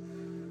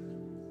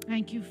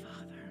 Thank you,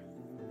 Father.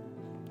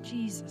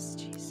 Jesus,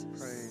 Jesus.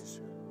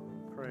 Praise you.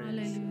 Praise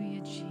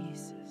Hallelujah,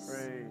 Jesus.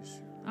 Praise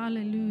you.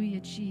 Hallelujah,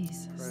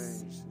 Jesus.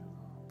 Praise you.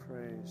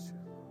 Praise you.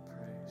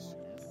 Praise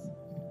you.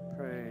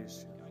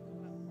 Praise you.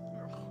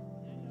 Praise you.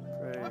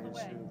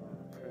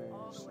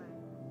 Praise you.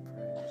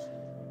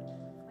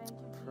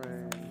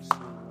 Praise you.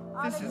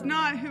 This is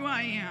not who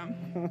I am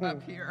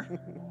up here.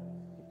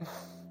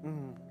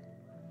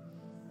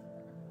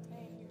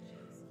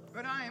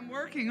 But I am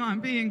working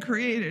on being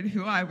created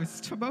who I was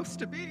supposed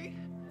to be.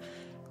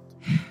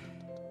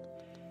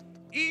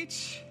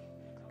 Each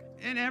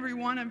and every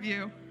one of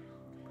you,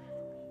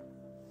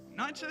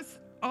 not just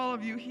all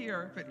of you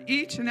here, but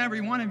each and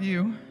every one of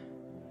you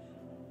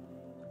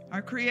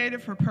are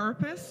created for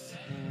purpose.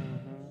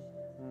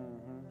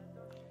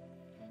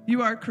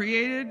 You are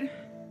created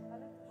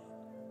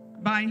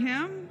by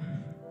him,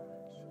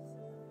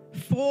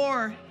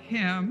 for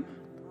him.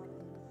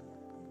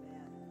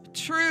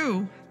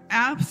 True,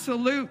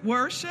 absolute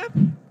worship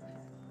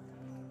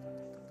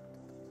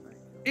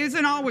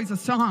isn't always a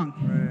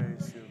song.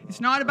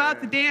 It's not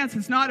about the dance.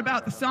 It's not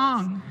about the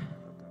song.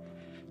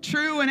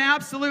 True and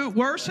absolute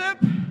worship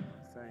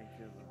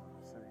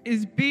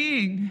is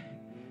being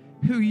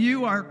who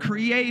you are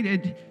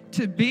created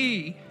to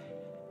be.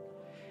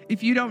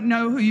 If you don't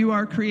know who you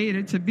are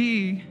created to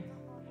be,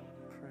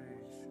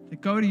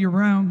 go to your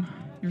room,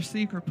 your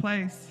secret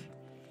place.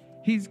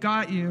 He's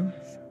got you.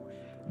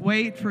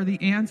 Wait for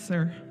the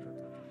answer.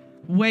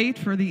 Wait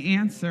for the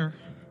answer.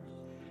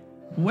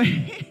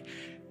 Wait.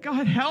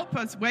 God, help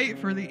us wait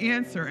for the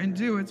answer and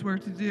do its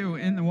work to do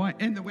in the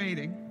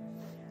waiting.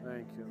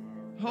 Thank you,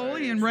 Lord.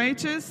 Holy and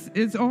righteous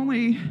is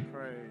only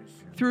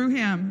through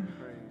him.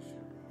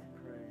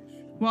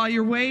 While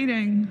you're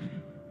waiting,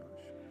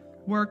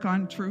 work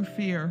on true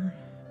fear.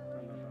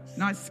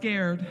 Not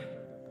scared,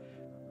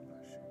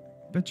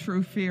 but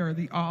true fear,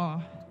 the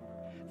awe,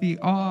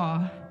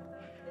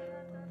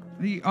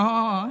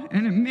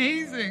 an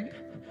amazing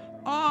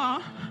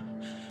awe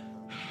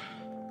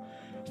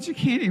that you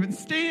can't even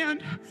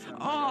stand.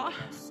 Awe.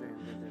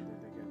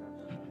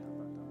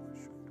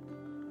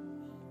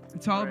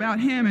 It's all about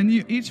him, and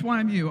you, each one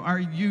of you are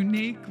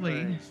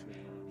uniquely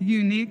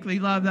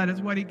loved. That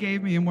is what he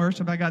gave me in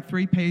worship. I got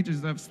 3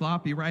 pages of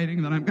sloppy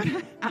writing that I'm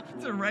going to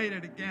have to write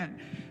it again.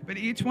 But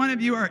each one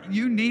of you are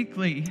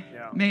uniquely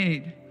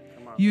made,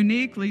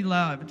 uniquely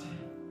loved.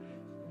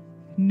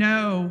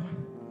 No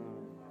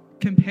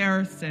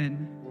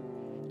comparison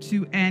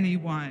to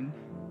anyone.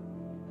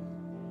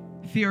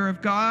 Fear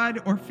of God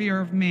or fear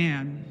of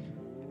man?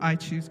 I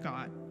choose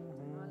God.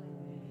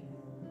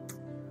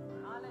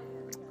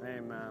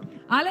 Amen.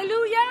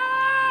 Hallelujah.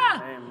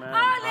 Amen.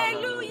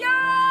 Hallelujah.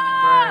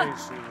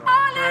 Praise you, Lord.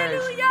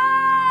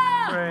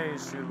 Hallelujah.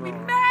 Praise you, We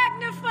Lord.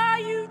 magnify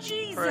you,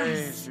 Jesus.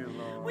 Praise you,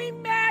 Lord. We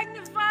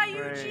magnify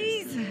you, Praise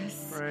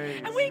Jesus.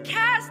 Praise And we you,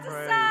 cast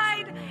Praise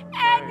aside you, Lord.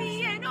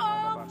 any Praise and you,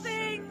 all Lord.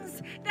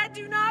 things that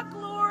do not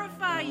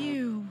glorify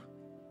you.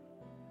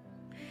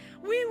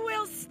 We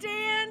will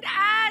stand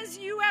as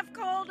you have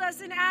called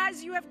us and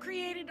as you have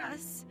created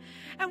us.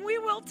 And we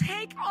will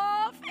take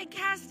off and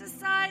cast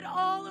aside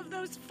all of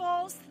those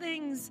false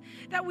things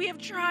that we have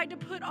tried to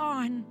put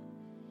on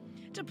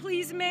to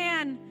please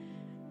man,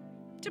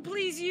 to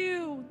please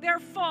you. They're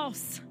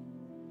false.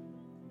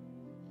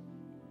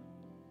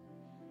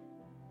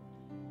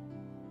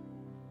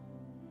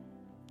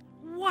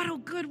 What a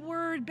good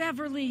word,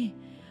 Beverly.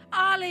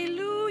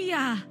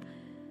 Hallelujah.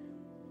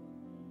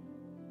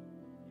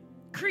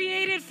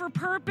 Created for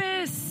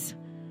purpose.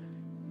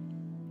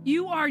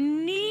 You are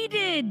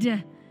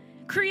needed.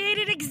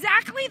 Created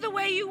exactly the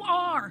way you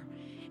are.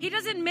 He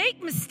doesn't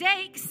make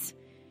mistakes.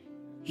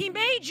 He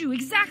made you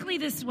exactly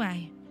this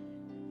way.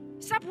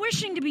 Stop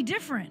wishing to be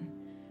different.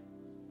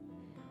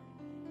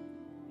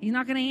 He's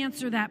not going to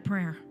answer that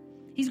prayer.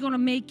 He's going to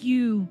make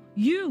you,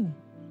 you.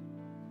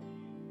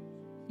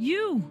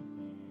 You.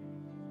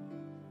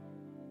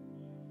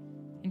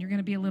 And you're going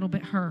to be a little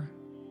bit her,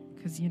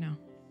 because you know.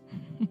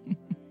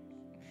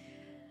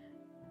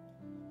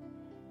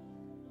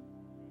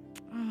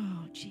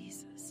 Oh,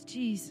 Jesus,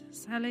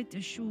 Jesus.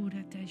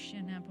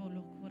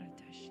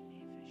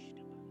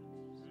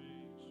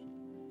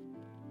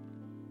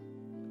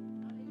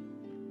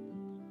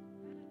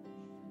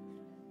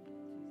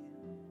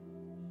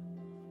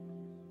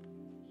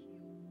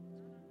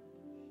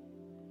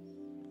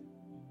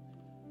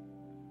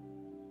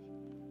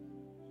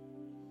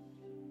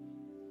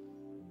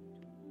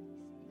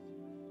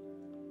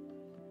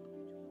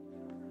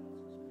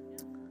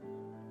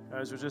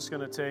 Guys, we're just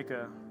going to take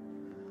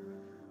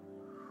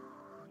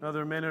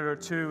another minute or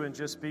two and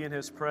just be in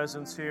His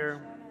presence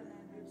here.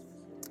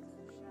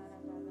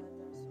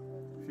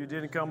 If you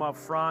didn't come up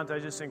front, I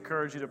just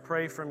encourage you to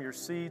pray from your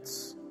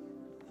seats.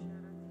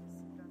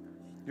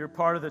 You're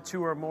part of the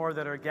two or more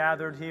that are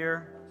gathered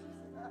here.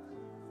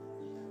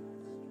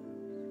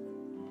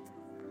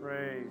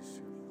 Praise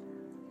you.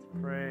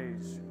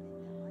 Praise you.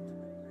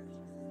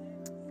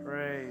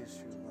 Praise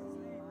you.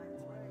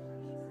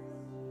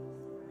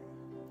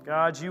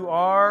 God, you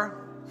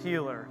are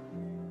healer.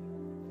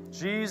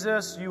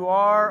 Jesus, you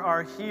are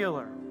our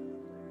healer.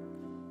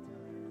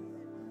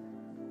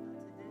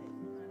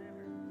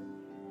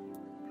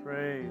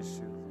 Praise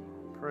you.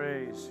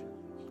 Praise you.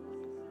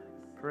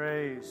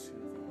 Praise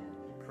you.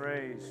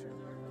 Praise you.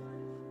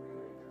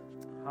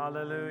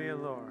 Hallelujah,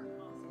 Lord.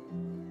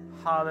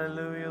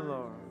 Hallelujah,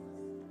 Lord.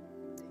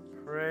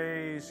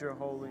 Praise your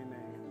holy name.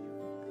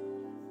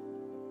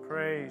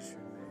 Praise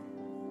your name.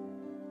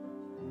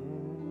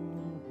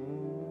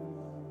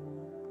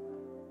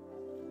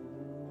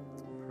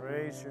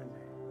 Praise your name.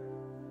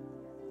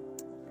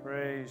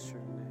 Praise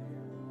your name.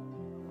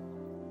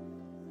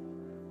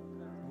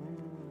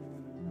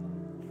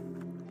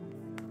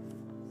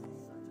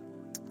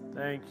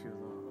 Thank you,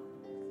 Lord.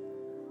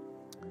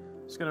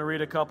 I'm just going to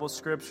read a couple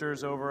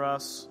scriptures over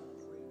us.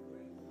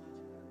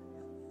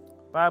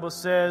 The Bible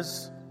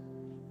says,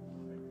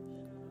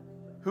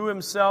 who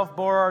himself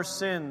bore our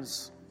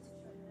sins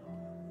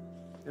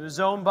in his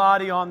own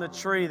body on the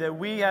tree, that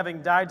we,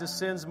 having died to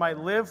sins, might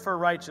live for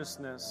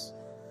righteousness,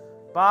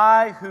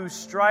 by whose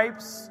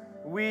stripes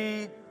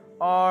we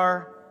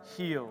are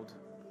healed.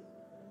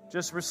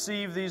 Just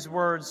receive these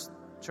words,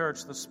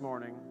 church, this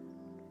morning.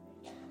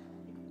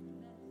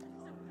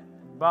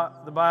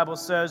 But the Bible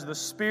says, the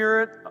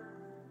Spirit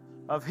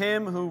of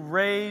Him who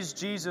raised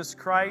Jesus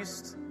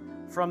Christ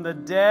from the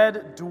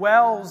dead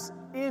dwells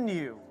in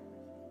you.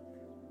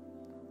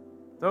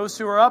 Those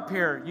who are up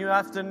here, you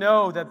have to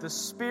know that the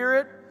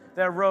Spirit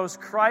that rose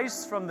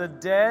Christ from the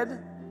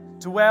dead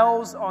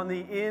dwells on the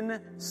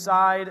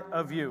inside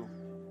of you.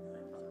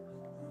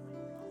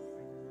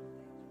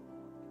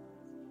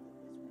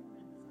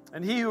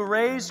 And He who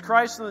raised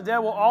Christ from the dead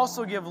will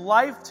also give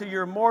life to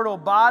your mortal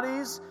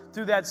bodies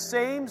through that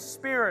same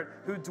Spirit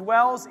who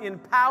dwells in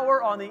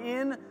power on the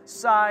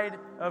inside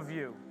of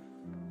you.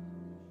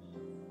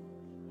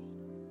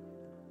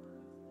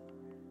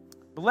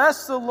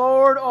 Bless the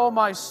Lord, O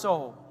my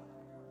soul,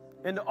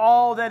 and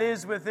all that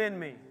is within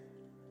me.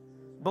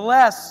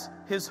 Bless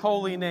His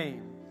holy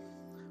name.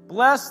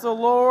 Bless the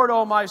Lord,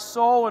 O my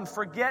soul, and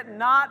forget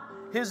not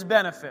His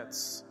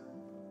benefits,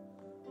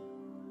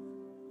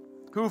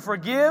 who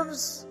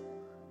forgives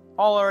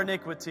all our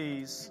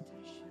iniquities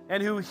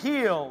and who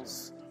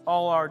heals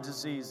all our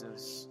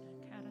diseases,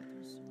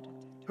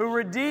 who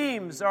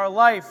redeems our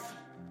life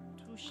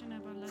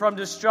from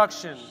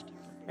destruction,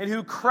 and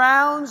who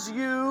crowns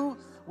you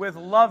with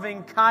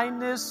loving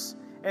kindness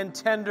and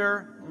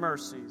tender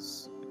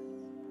mercies,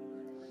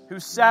 who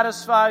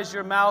satisfies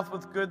your mouth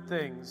with good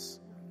things,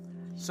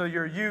 so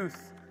your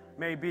youth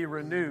may be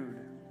renewed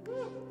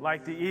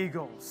like the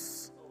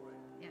eagles.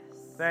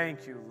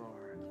 Thank you,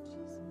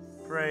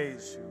 Lord.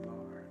 Praise you,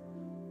 Lord.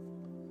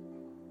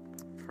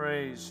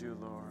 Praise you,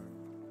 Lord.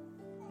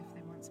 If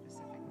they want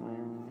specific prayer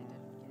that they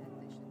didn't get,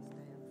 they should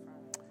stay in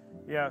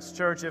front. Yes,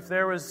 church, if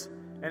there was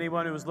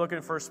anyone who was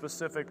looking for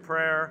specific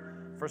prayer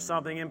for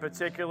something in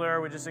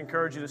particular, we just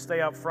encourage you to stay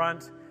up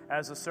front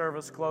as the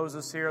service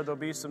closes here. There'll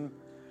be some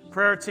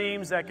prayer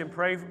teams that can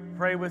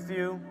pray with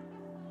you,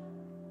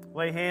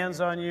 lay hands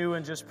on you,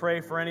 and just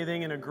pray for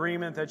anything in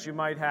agreement that you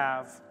might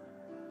have.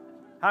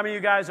 How many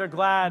of you guys are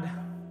glad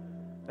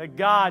that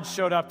God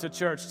showed up to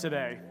church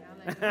today?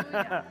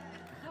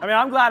 I mean,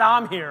 I'm glad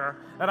I'm here,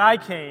 that I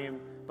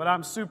came, but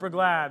I'm super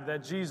glad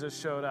that Jesus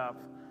showed up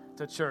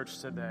to church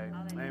today.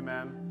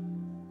 Amen.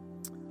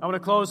 I want to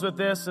close with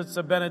this. It's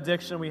a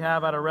benediction we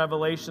have out of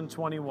Revelation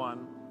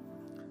 21.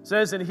 It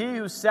says, "And he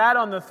who sat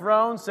on the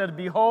throne said,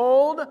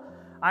 'Behold,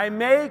 I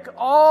make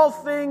all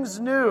things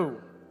new.'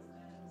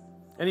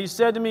 And he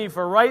said to me,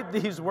 'For write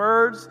these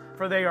words,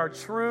 for they are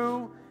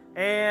true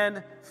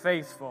and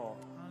faithful.'"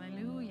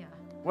 Hallelujah.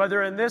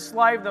 Whether in this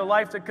life, the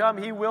life to come,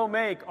 he will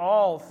make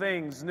all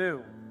things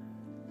new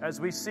as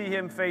we see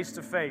him face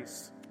to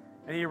face.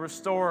 And he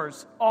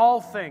restores all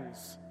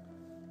things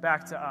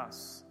back to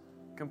us,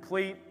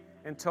 complete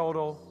and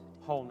total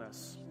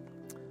wholeness.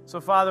 So,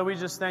 Father, we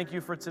just thank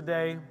you for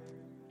today.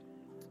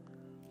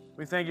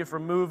 We thank you for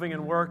moving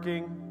and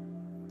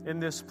working in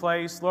this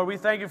place. Lord, we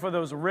thank you for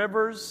those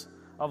rivers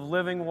of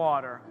living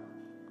water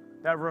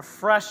that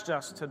refreshed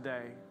us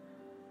today.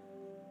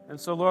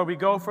 And so, Lord, we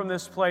go from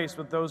this place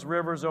with those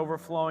rivers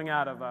overflowing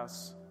out of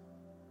us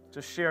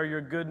to share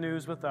your good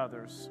news with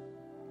others.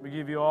 We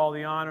give you all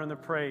the honor and the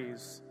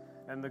praise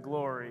and the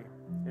glory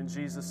in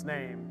Jesus'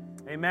 name.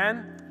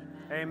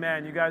 Amen?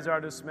 Amen. You guys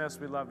are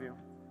dismissed. We love you.